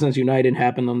 Citizens United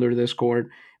happened under this court.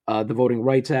 The Voting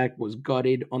Rights Act was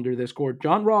gutted under this court.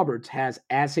 John Roberts has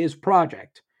as his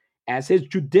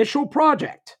judicial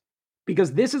project,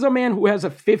 because this is a man who has a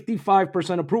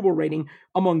 55% approval rating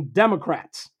among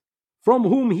Democrats, from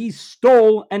whom he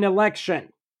stole an election.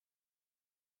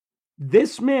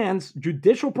 This man's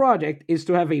judicial project is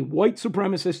to have a white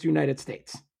supremacist United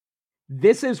States.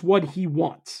 This is what he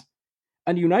wants.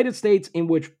 A United States in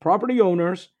which property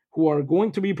owners who are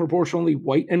going to be disproportionately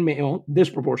white and male,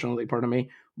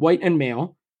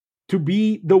 to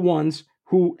be the ones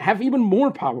who have even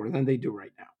more power than they do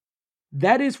right now.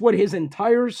 That is what his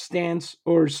entire stance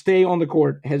or stay on the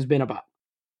court has been about.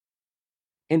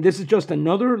 And this is just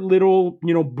another little,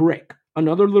 brick,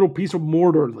 another little piece of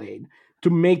mortar laid to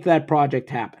make that project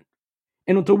happen.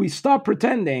 And until we stop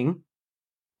pretending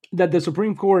that the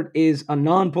Supreme Court is a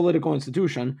non-political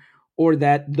institution, or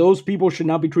that those people should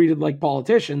not be treated like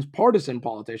politicians, partisan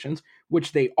politicians,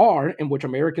 which they are, and which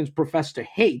Americans profess to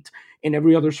hate in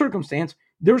every other circumstance,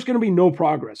 there's going to be no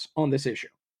progress on this issue.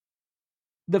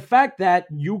 The fact that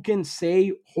you can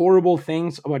say horrible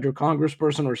things about your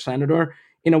congressperson or senator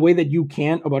in a way that you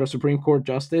can't about a Supreme Court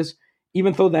justice,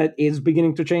 even though that is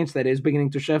beginning to change, that is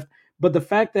beginning to shift, but the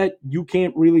fact that you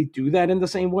can't really do that in the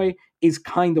same way is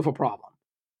kind of a problem.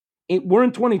 We're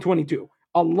in 2022.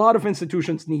 A lot of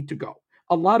institutions need to go.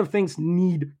 A lot of things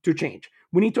need to change.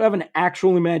 We need to have an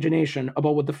actual imagination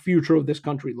about what the future of this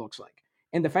country looks like.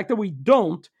 And the fact that we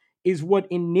don't is what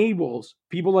enables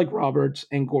people like Roberts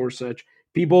and Gorsuch,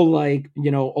 people like,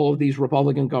 all of these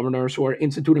Republican governors who are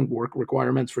instituting work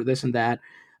requirements for this and that,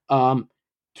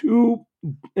 to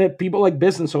people like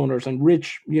business owners and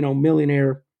rich,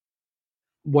 millionaire,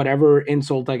 whatever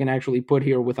insult I can actually put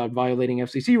here without violating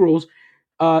FCC rules,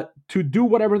 to do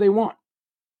whatever they want,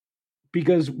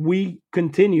 because we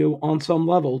continue on some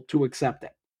level to accept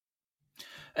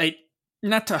it.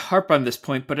 Not to harp on this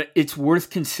point, but it's worth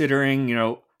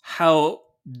considering, how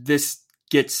this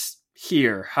gets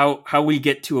here, how we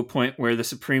get to a point where the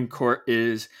Supreme Court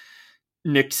is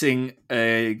nixing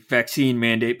a vaccine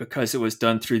mandate because it was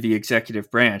done through the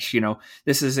executive branch.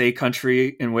 This is a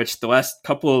country in which the last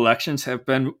couple of elections have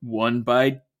been won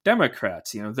by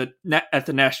Democrats, at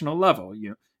the national level.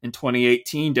 In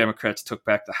 2018, Democrats took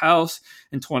back the House.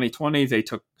 In 2020, they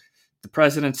took the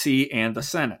presidency and the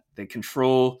Senate. They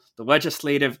control the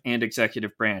legislative and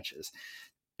executive branches.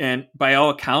 And by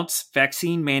all accounts,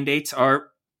 vaccine mandates are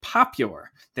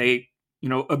popular. A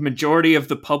majority of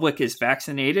the public is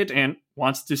vaccinated and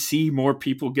wants to see more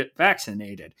people get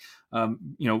vaccinated.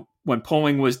 When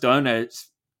polling was done, as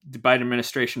the Biden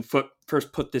administration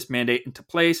first put this mandate into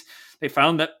place, they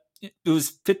found that it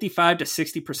was 55 to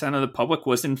 60% of the public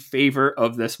was in favor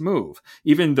of this move,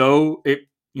 even though it,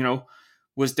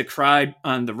 was decried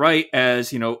on the right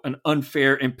as, an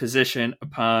unfair imposition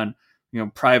upon,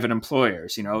 private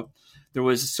employers. There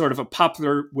was sort of a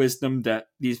popular wisdom that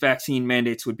these vaccine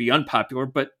mandates would be unpopular,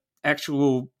 but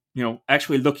actually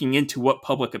looking into what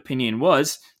public opinion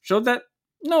was showed that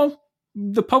no,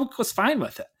 the public was fine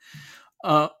with it.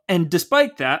 And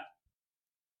despite that,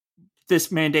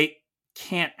 this mandate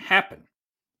can't happen.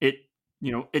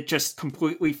 It just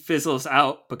completely fizzles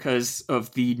out because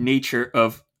of the nature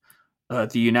of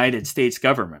the United States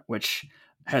government, which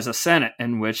has a Senate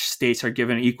in which states are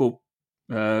given equal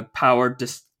power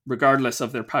regardless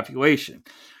of their population.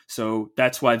 So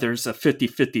that's why there's a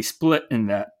 50-50 split in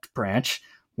that branch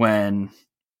when,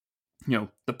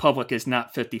 the public is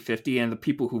not 50-50 and the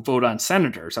people who vote on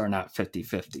senators are not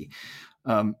 50-50.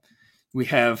 We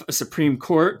have a Supreme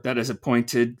Court that is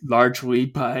appointed largely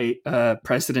by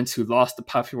presidents who lost the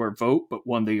popular vote but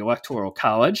won the Electoral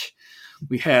College.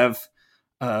 We have,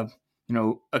 a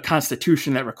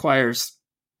constitution that requires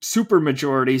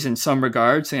supermajorities in some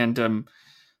regards, and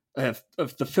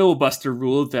of the filibuster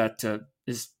rule that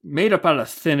is made up out of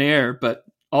thin air, but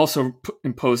also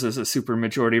imposes a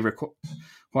supermajority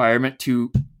requirement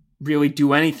to really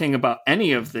do anything about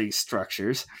any of these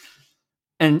structures.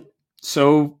 And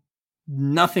so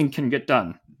nothing can get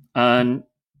done on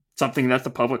something that the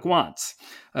public wants.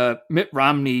 Mitt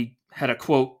Romney had a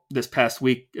quote this past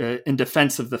week in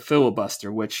defense of the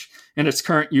filibuster, which in its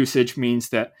current usage means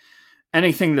that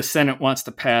anything the Senate wants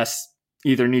to pass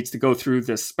either needs to go through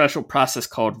this special process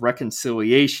called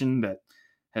reconciliation that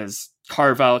has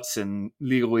carve-outs and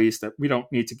legalese that we don't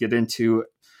need to get into,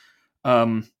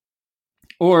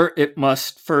 or it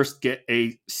must first get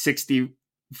a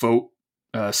 60-vote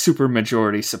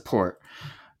supermajority support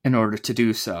in order to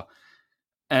do so.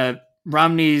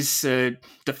 Romney's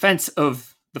defense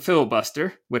of the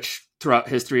filibuster, which throughout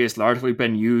history has largely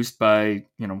been used by,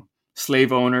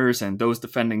 slave owners and those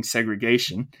defending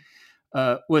segregation,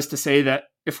 was to say that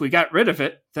if we got rid of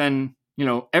it, then,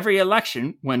 every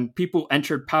election, when people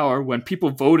entered power, when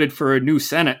people voted for a new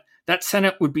Senate, that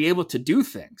Senate would be able to do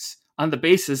things on the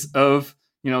basis of,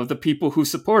 the people who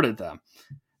supported them.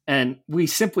 And we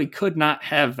simply could not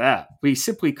have that. We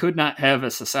simply could not have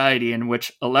a society in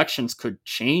which elections could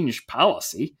change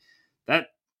policy.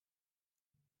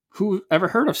 Who ever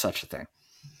heard of such a thing?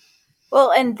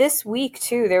 Well, and this week,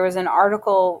 too, there was an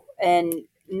article, and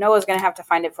Noah's going to have to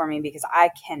find it for me because I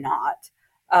cannot,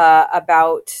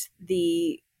 about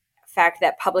the fact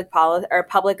that public policy or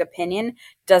public opinion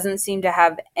doesn't seem to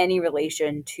have any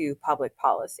relation to public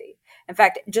policy. In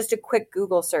fact, just a quick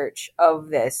Google search of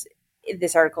this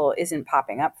article isn't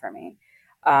popping up for me.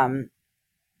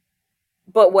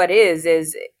 But what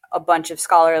is a bunch of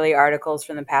scholarly articles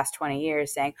from the past 20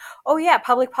 years saying, oh yeah,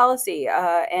 public policy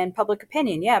and public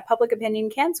opinion. Yeah, public opinion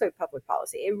can sway public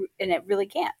policy, and it really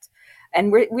can't.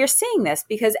 And we're seeing this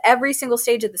because every single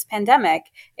stage of this pandemic,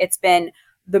 it's been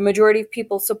the majority of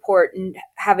people support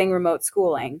having remote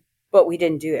schooling, but we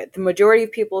didn't do it. The majority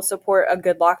of people support a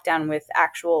good lockdown with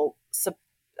actual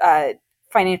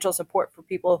financial support for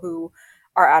people who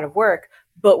are out of work,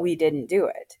 but we didn't do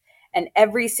it. And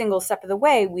every single step of the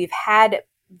way, we've had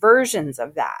versions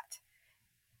of that.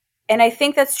 And I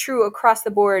think that's true across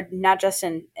the board, not just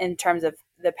in terms of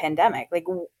the pandemic. Like,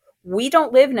 we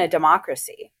don't live in a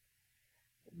democracy.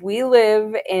 We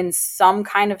live in some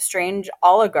kind of strange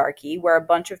oligarchy where a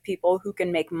bunch of people who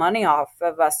can make money off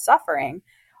of us suffering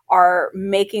are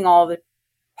making all the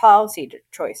policy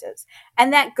choices.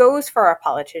 And that goes for our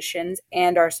politicians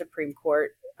and our Supreme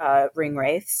Court ring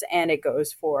wraiths, and it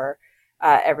goes for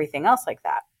everything else like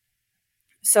that.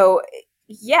 So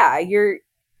yeah,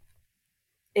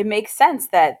 it makes sense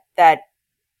that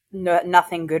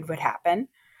nothing good would happen,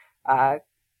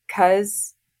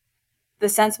 because the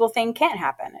sensible thing can't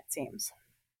happen, it seems.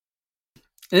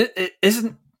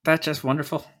 Isn't that just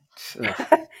wonderful?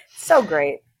 So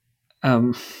great.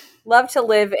 Love to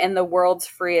live in the world's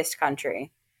freest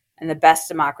country and the best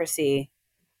democracy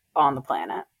on the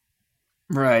planet.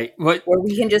 Right. Where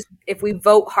we can just, if we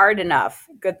vote hard enough,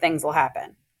 good things will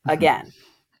happen again.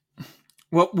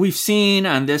 What we've seen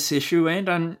on this issue and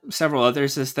on several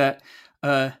others is that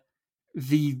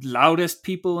the loudest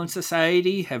people in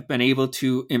society have been able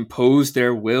to impose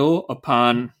their will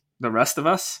upon the rest of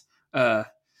us.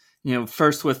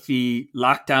 First with the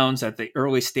lockdowns at the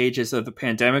early stages of the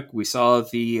pandemic, we saw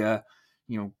the,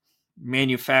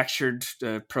 manufactured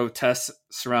protests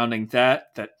surrounding that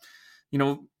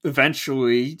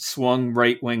eventually swung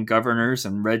right-wing governors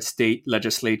and red state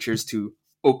legislatures to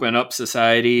open up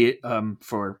society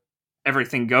for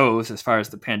everything goes as far as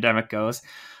the pandemic goes.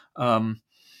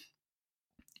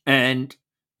 And,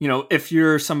 if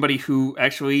you're somebody who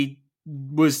actually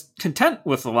was content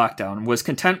with the lockdown, was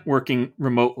content working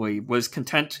remotely, was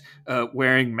content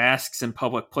wearing masks in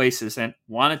public places, and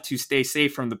wanted to stay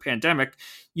safe from the pandemic,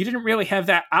 you didn't really have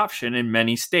that option in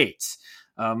many states.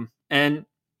 And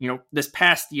this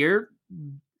past year,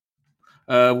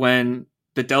 when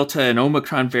the Delta and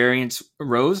Omicron variants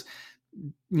arose,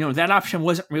 that option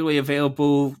wasn't really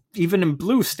available even in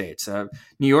blue states.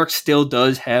 New York still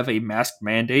does have a mask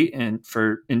mandate, and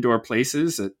for indoor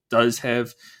places, it does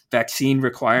have vaccine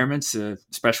requirements,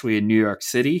 especially in New York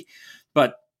City.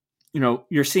 But,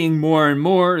 you're seeing more and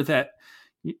more that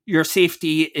your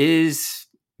safety is,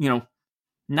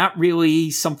 not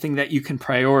really something that you can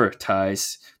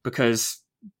prioritize because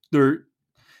the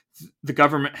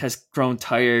government has grown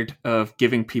tired of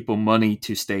giving people money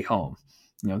to stay home.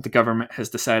 The government has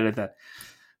decided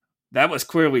that was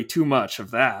clearly too much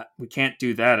of that. We can't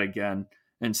do that again.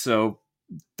 And so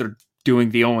they're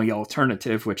doing the only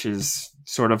alternative, which is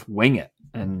sort of wing it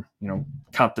and,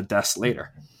 count the deaths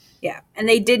later. Yeah. And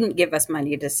they didn't give us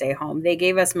money to stay home. They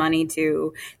gave us money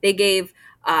they gave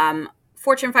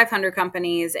Fortune 500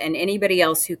 companies and anybody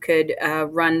else who could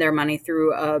run their money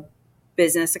through a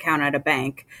business account at a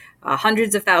bank,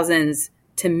 hundreds of thousands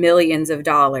to millions of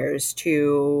dollars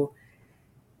to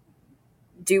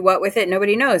do what with it?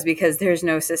 Nobody knows because there's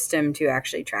no system to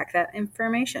actually track that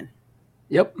information.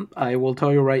 Yep, I will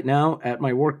tell you right now, at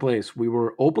my workplace, we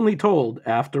were openly told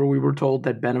after we were told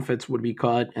that benefits would be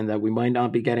cut and that we might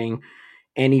not be getting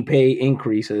any pay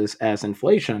increases as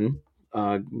inflation,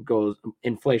 quote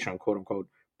unquote,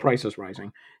 prices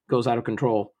rising, goes out of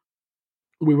control.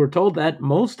 We were told that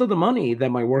most of the money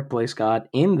that my workplace got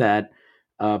in that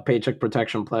paycheck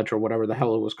protection pledge or whatever the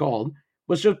hell it was called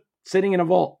was just sitting in a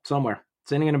vault somewhere,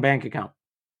 sitting in a bank account.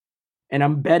 And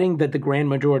I'm betting that the grand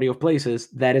majority of places,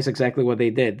 that is exactly what they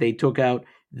did. They took out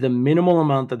the minimal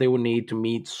amount that they would need to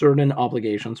meet certain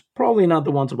obligations, probably not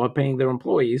the ones about paying their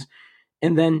employees,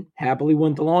 and then happily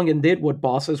went along and did what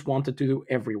bosses wanted to do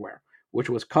everywhere, which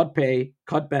was cut pay,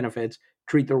 cut benefits,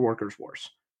 treat their workers worse.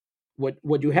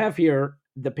 What you have here,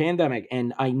 the pandemic,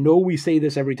 and I know we say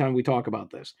this every time we talk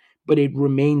about this, but it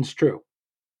remains true.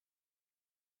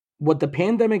 What the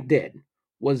pandemic did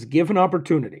was give an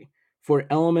opportunity for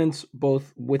elements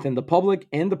both within the public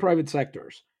and the private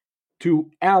sectors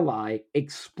to ally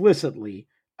explicitly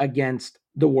against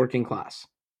the working class,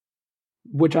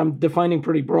 which I'm defining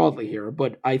pretty broadly here,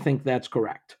 but I think that's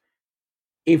correct.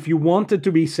 If you wanted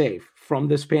to be safe from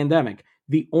this pandemic,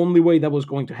 the only way that was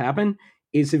going to happen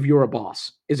is if you're a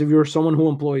boss, is if you're someone who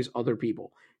employs other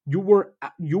people. You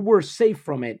were safe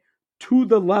from it to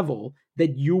the level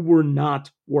that you were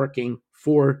not working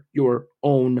for your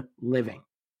own living.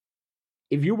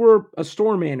 If you were a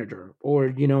store manager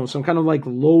or, some kind of like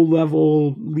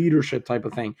low-level leadership type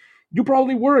of thing, you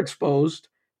probably were exposed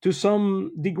to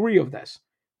some degree of this.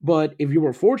 But if you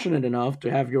were fortunate enough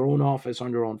to have your own office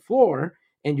on your own floor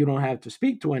and you don't have to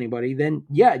speak to anybody, then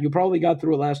yeah, you probably got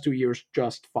through the last 2 years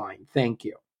just fine. Thank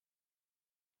you.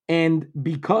 And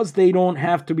because they don't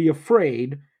have to be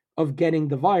afraid of getting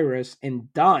the virus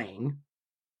and dying,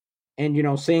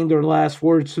 and, saying their last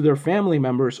words to their family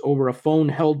members over a phone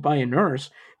held by a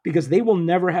nurse, because they will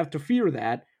never have to fear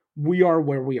that, we are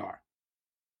where we are.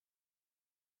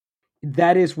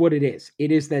 That is what it is.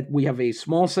 It is that we have a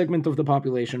small segment of the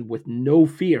population with no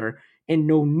fear and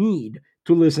no need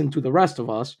to listen to the rest of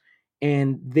us,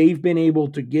 and they've been able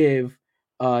to give,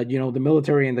 the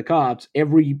military and the cops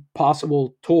every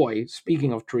possible toy,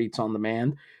 speaking of treats on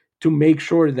demand, to make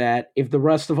sure that if the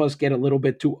rest of us get a little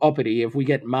bit too uppity, if we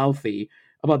get mouthy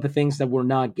about the things that we're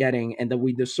not getting and that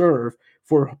we deserve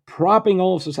for propping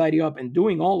all of society up and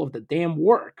doing all of the damn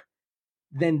work,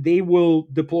 then they will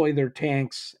deploy their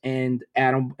tanks and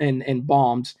atom and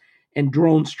bombs and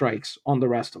drone strikes on the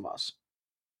rest of us.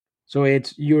 So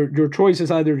it's your choice is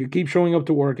either to keep showing up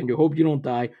to work and you hope you don't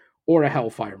die, or a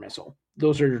Hellfire missile.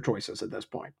 Those are your choices at this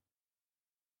point.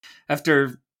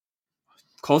 After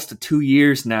close to 2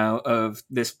 years now of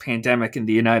this pandemic in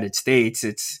the United States,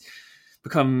 it's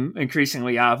become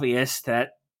increasingly obvious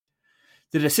that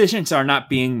the decisions are not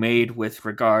being made with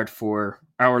regard for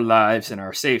our lives and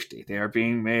our safety. They are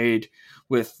being made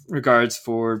with regards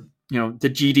for, the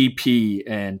GDP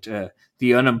and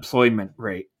the unemployment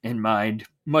rate in mind,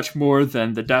 much more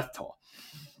than the death toll.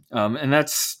 And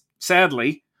that's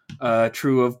sadly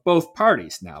true of both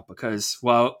parties now, because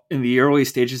while in the early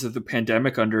stages of the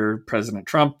pandemic under President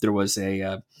Trump, there was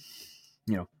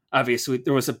obviously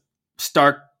there was a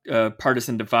stark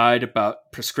partisan divide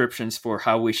about prescriptions for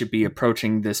how we should be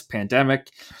approaching this pandemic.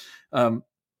 Under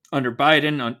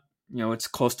Biden, it's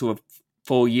close to a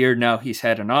full year now he's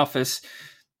had in office.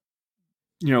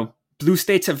 Blue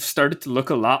states have started to look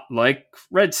a lot like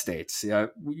red states.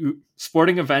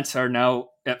 Sporting events are now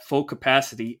at full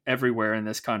capacity everywhere in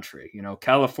this country.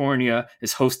 California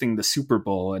is hosting the Super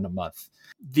Bowl in a month.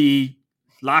 The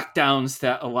lockdowns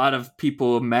that a lot of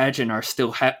people imagine are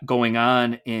still going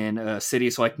on in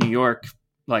cities like New York,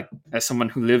 like as someone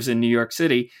who lives in New York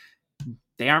City,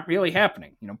 they aren't really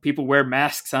happening. People wear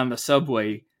masks on the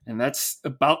subway, and that's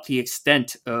about the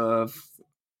extent of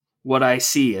what I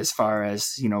see as far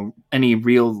as, any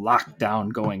real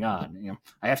lockdown going on.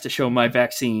 I have to show my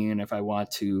vaccine if I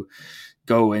want to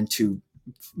go into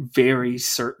very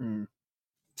certain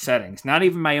settings, not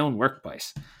even my own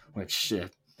workplace, which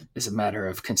is a matter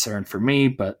of concern for me.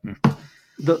 But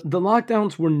the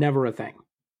lockdowns were never a thing.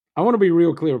 I want to be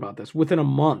real clear about this. Within a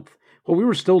month, we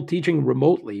were still teaching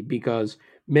remotely because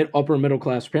upper middle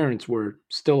class parents were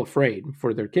still afraid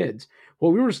for their kids.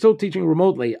 We were still teaching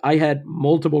remotely. I had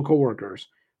multiple coworkers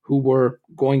who were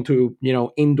going to,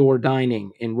 indoor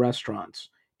dining in restaurants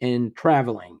and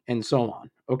traveling and so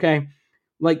on. Okay.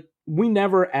 Like, we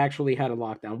never actually had a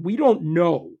lockdown. We don't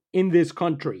know in this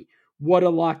country what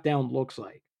a lockdown looks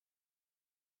like.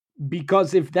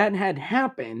 Because if that had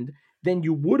happened, then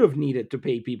you would have needed to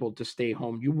pay people to stay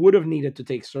home. You would have needed to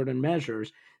take certain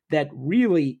measures that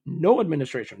really no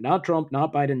administration, not Trump,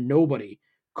 not Biden, nobody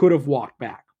could have walked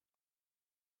back.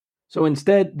 So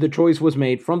instead, the choice was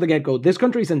made from the get-go. This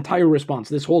country's entire response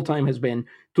this whole time has been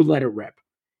to let it rip.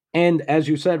 And as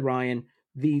you said, Ryan,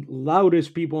 the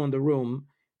loudest people in the room,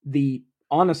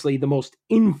 honestly, the most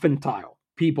infantile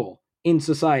people in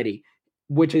society,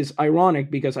 which is ironic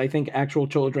because I think actual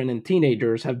children and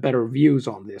teenagers have better views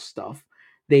on this stuff.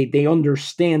 They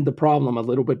understand the problem a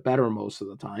little bit better most of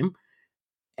the time,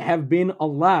 have been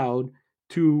allowed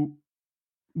to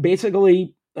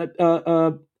basically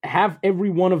have every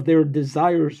one of their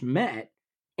desires met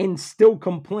and still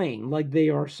complain like they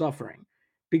are suffering.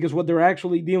 Because what they're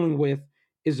actually dealing with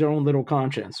is their own little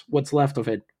conscience, what's left of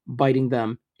it, biting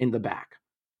them in the back.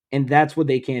 And that's what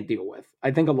they can't deal with.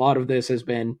 I think a lot of this has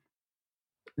been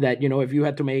that, if you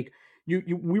had to make,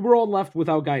 we were all left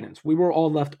without guidance. We were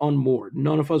all left unmoored.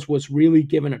 None of us was really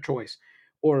given a choice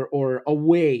or a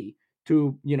way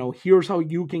to, here's how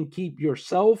you can keep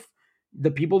yourself,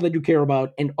 the people that you care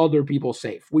about, and other people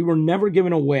safe. We were never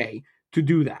given a way to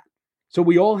do that. So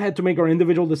we all had to make our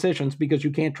individual decisions because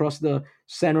you can't trust the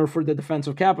Center for the Defense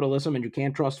of Capitalism, and you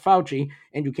can't trust Fauci,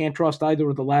 and you can't trust either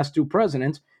of the last two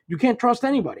presidents. You can't trust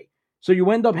anybody. So you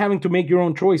end up having to make your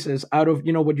own choices out of,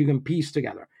 what you can piece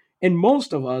together. And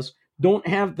most of us don't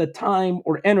have the time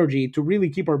or energy to really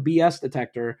keep our BS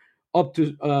detector up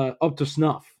to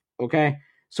snuff. Okay.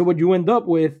 So what you end up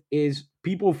with is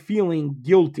people feeling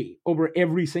guilty over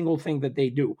every single thing that they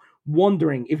do,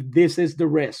 wondering if this is the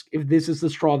risk, if this is the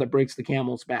straw that breaks the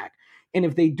camel's back. And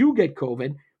if they do get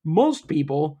COVID, most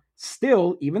people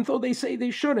still, even though they say they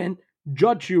shouldn't,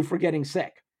 judge you for getting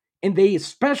sick. And they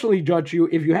especially judge you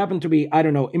if you happen to be,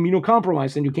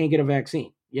 immunocompromised and you can't get a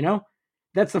vaccine.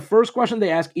 That's the first question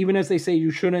they ask, even as they say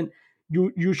you shouldn't.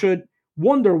 You should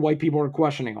wonder why people are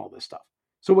questioning all this stuff.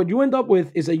 So what you end up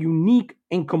with is a unique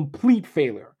and complete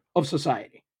failure of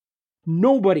society.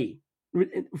 Nobody,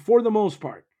 for the most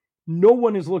part, no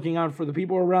one is looking out for the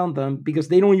people around them because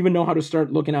they don't even know how to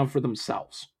start looking out for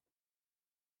themselves.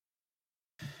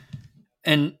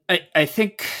 And I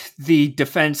think the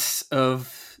defense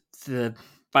of the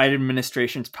Biden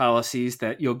administration's policies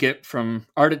that you'll get from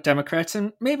ardent Democrats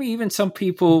and maybe even some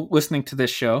people listening to this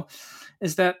show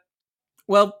is that,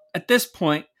 well, at this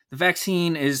point, the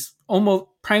vaccine is almost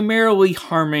primarily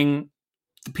harming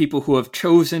the people who have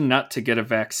chosen not to get a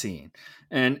vaccine.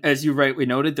 And as you rightly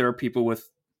noted, there are people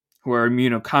who are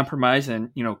immunocompromised and,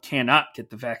 cannot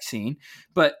get the vaccine.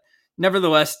 But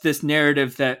nevertheless, this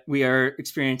narrative that we are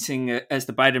experiencing, as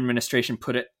the Biden administration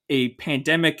put it, a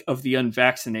pandemic of the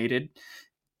unvaccinated,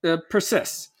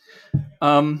 persists.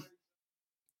 There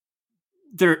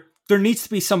needs to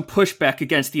be some pushback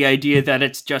against the idea that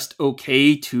it's just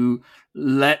okay to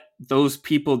let those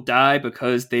people die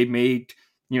because they made,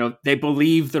 they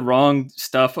believe the wrong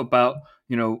stuff about,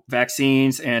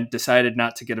 vaccines and decided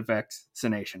not to get a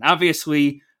vaccination.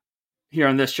 Obviously, here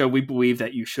on this show, we believe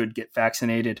that you should get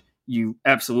vaccinated. You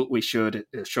absolutely should. It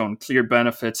has shown clear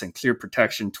benefits and clear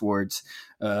protection towards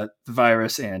the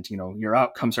virus. And, your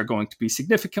outcomes are going to be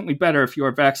significantly better if you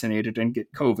are vaccinated and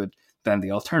get COVID than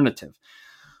the alternative.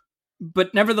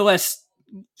 But nevertheless,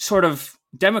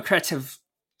 Democrats have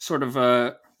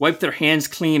wiped their hands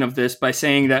clean of this by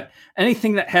saying that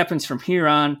anything that happens from here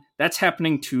on, that's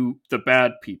happening to the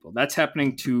bad people. That's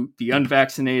happening to the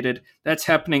unvaccinated. That's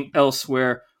happening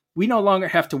elsewhere. We no longer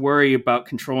have to worry about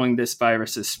controlling this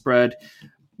virus's spread.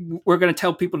 We're going to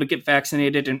tell people to get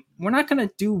vaccinated, and we're not going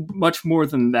to do much more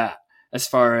than that as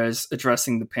far as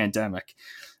addressing the pandemic.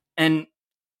 And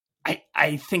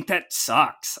I think that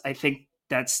sucks. I think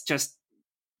that's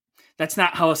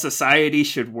not how a society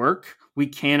should work. We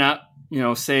cannot,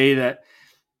 say that,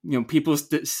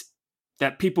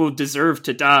 that people deserve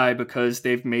to die because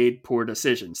they've made poor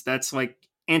decisions. That's like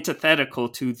antithetical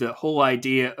to the whole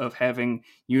idea of having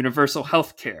universal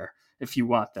health care if you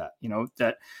want that.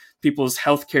 That people's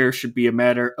healthcare should be a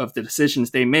matter of the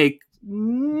decisions they make.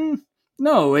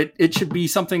 No, it should be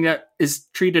something that is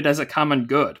treated as a common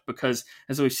good, because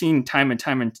as we've seen time and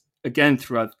time again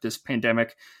throughout this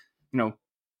pandemic,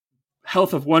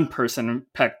 health of one person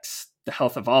impacts the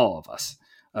health of all of us.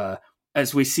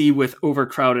 As we see with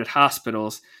overcrowded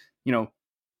hospitals,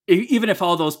 even if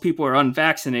all those people are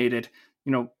unvaccinated,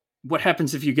 what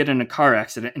happens if you get in a car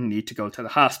accident and need to go to the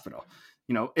hospital?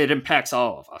 It impacts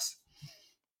all of us.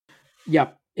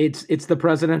 Yep. It's the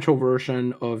presidential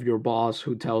version of your boss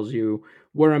who tells you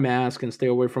wear a mask and stay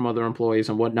away from other employees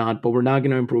and whatnot, but we're not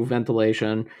going to improve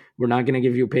ventilation. We're not going to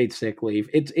give you paid sick leave.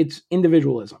 It's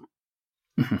individualism.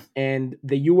 Mm-hmm. And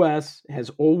the U.S. has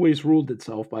always ruled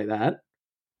itself by that.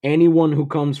 Anyone who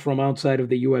comes from outside of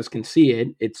the U.S. can see it.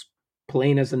 It's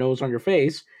plain as the nose on your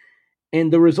face.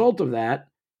 And the result of that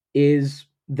is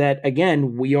that,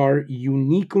 again, we are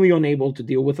uniquely unable to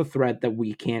deal with a threat that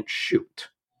we can't shoot.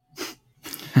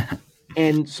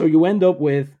 And so you end up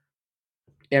with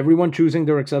everyone choosing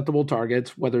their acceptable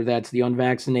targets, whether that's the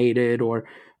unvaccinated or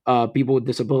people with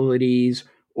disabilities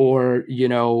or,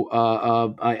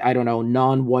 I don't know,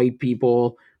 non-white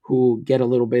people who get a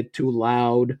little bit too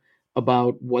loud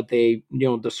about what they,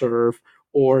 deserve,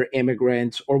 or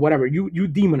immigrants or whatever. You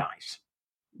demonize.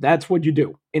 That's what you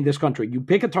do in this country. You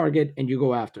pick a target and you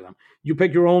go after them. You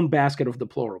pick your own basket of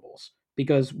deplorables.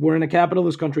 Because we're in a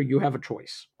capitalist country, you have a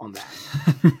choice on that.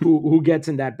 who gets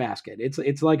in that basket?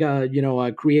 It's like a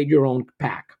create your own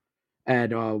pack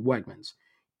at Wegmans.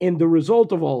 And the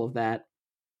result of all of that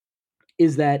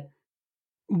is that,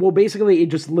 well, basically it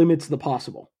just limits the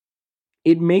possible.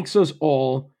 It makes us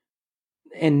all,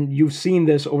 and you've seen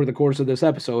this over the course of this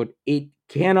episode, it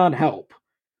cannot help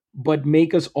but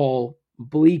make us all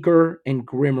bleaker and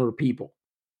grimmer people.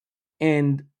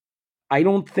 And I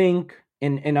don't think,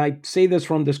 and I say this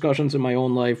from discussions in my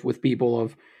own life with people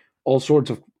of all sorts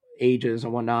of ages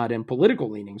and whatnot, and political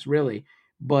leanings, really.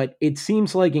 But it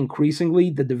seems like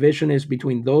increasingly the division is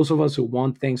between those of us who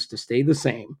want things to stay the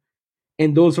same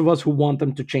and those of us who want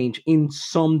them to change in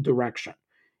some direction.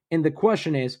 And the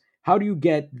question is, how do you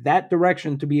get that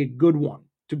direction to be a good one,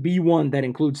 to be one that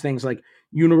includes things like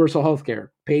universal healthcare,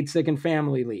 paid sick and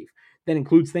family leave, that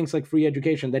includes things like free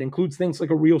education, that includes things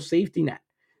like a real safety net,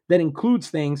 that includes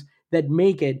things that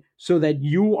make it so that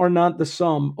you are not the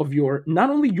sum of not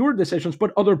only your decisions,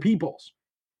 but other people's,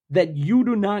 that you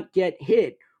do not get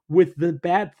hit with the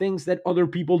bad things that other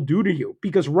people do to you.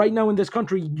 Because right now in this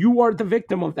country, you are the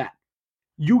victim of that.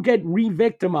 You get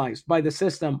re-victimized by the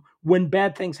system when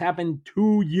bad things happen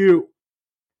to you.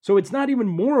 So it's not even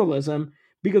moralism,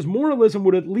 because moralism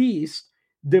would at least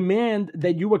demand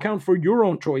that you account for your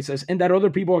own choices and that other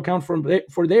people account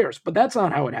for theirs. But that's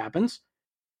not how it happens.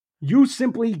 You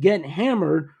simply get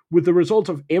hammered with the results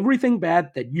of everything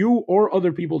bad that you or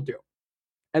other people do,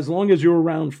 as long as you're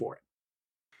around for it.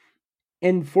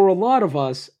 And for a lot of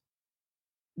us,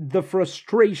 the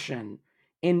frustration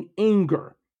and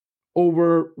anger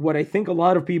over what I think a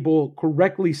lot of people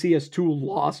correctly see as 2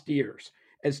 lost years,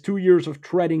 as 2 years of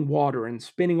treading water and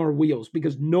spinning our wheels,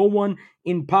 because no one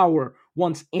in power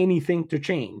wants anything to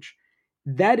change,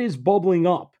 that is bubbling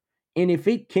up. And if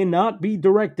it cannot be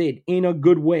directed in a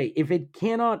good way, if it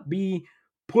cannot be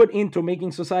put into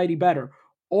making society better,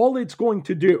 all it's going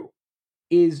to do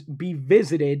is be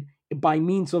visited by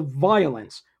means of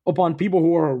violence upon people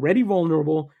who are already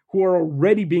vulnerable, who are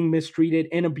already being mistreated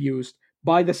and abused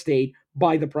by the state,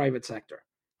 by the private sector.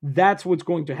 That's what's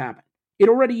going to happen. It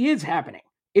already is happening.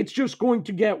 It's just going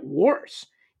to get worse.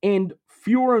 And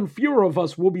fewer and fewer of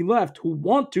us will be left who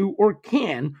want to or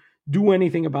can do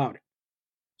anything about it.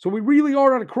 So we really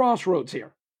are at a crossroads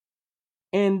here.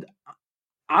 And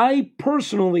I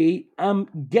personally am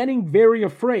getting very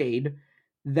afraid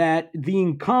that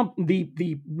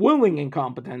the willing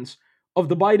incompetence of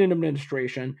the Biden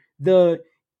administration, the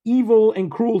evil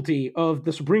and cruelty of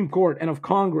the Supreme Court and of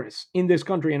Congress in this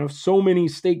country and of so many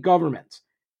state governments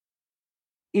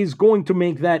is going to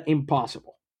make that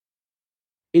impossible.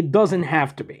 It doesn't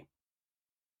have to be.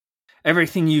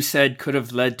 Everything you said could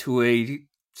have led to a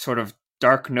sort of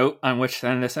dark note on which to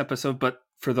end this episode, but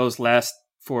for those last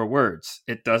 4 words,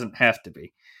 it doesn't have to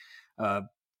be.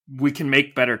 We can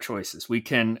make better choices. We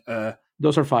can...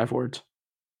 Those are 5 words.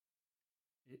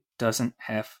 It doesn't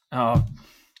have... Oh.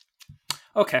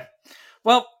 Okay.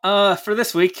 Well, for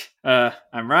this week,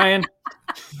 I'm Ryan.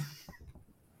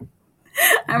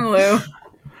 I'm Lou.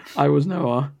 I was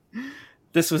Noah.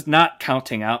 This was not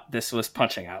counting out. This was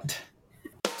punching out.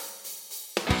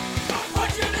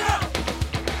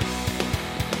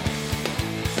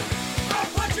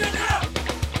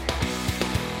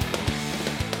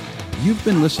 You've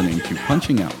been listening to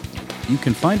Punching Out. You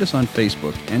can find us on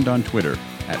Facebook and on Twitter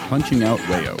at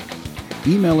PunchingOutWayo.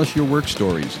 Email us your work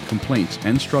stories, complaints,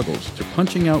 and struggles to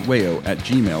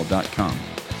punchingoutwayo@gmail.com.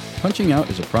 Punching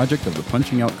Out is a project of the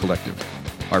Punching Out Collective.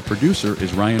 Our producer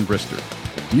is Ryan Brister.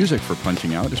 Music for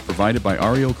Punching Out is provided by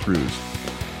Ariel Cruz.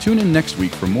 Tune in next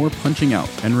week for more Punching Out,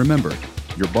 and remember,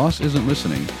 your boss isn't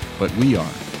listening, but we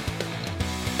are.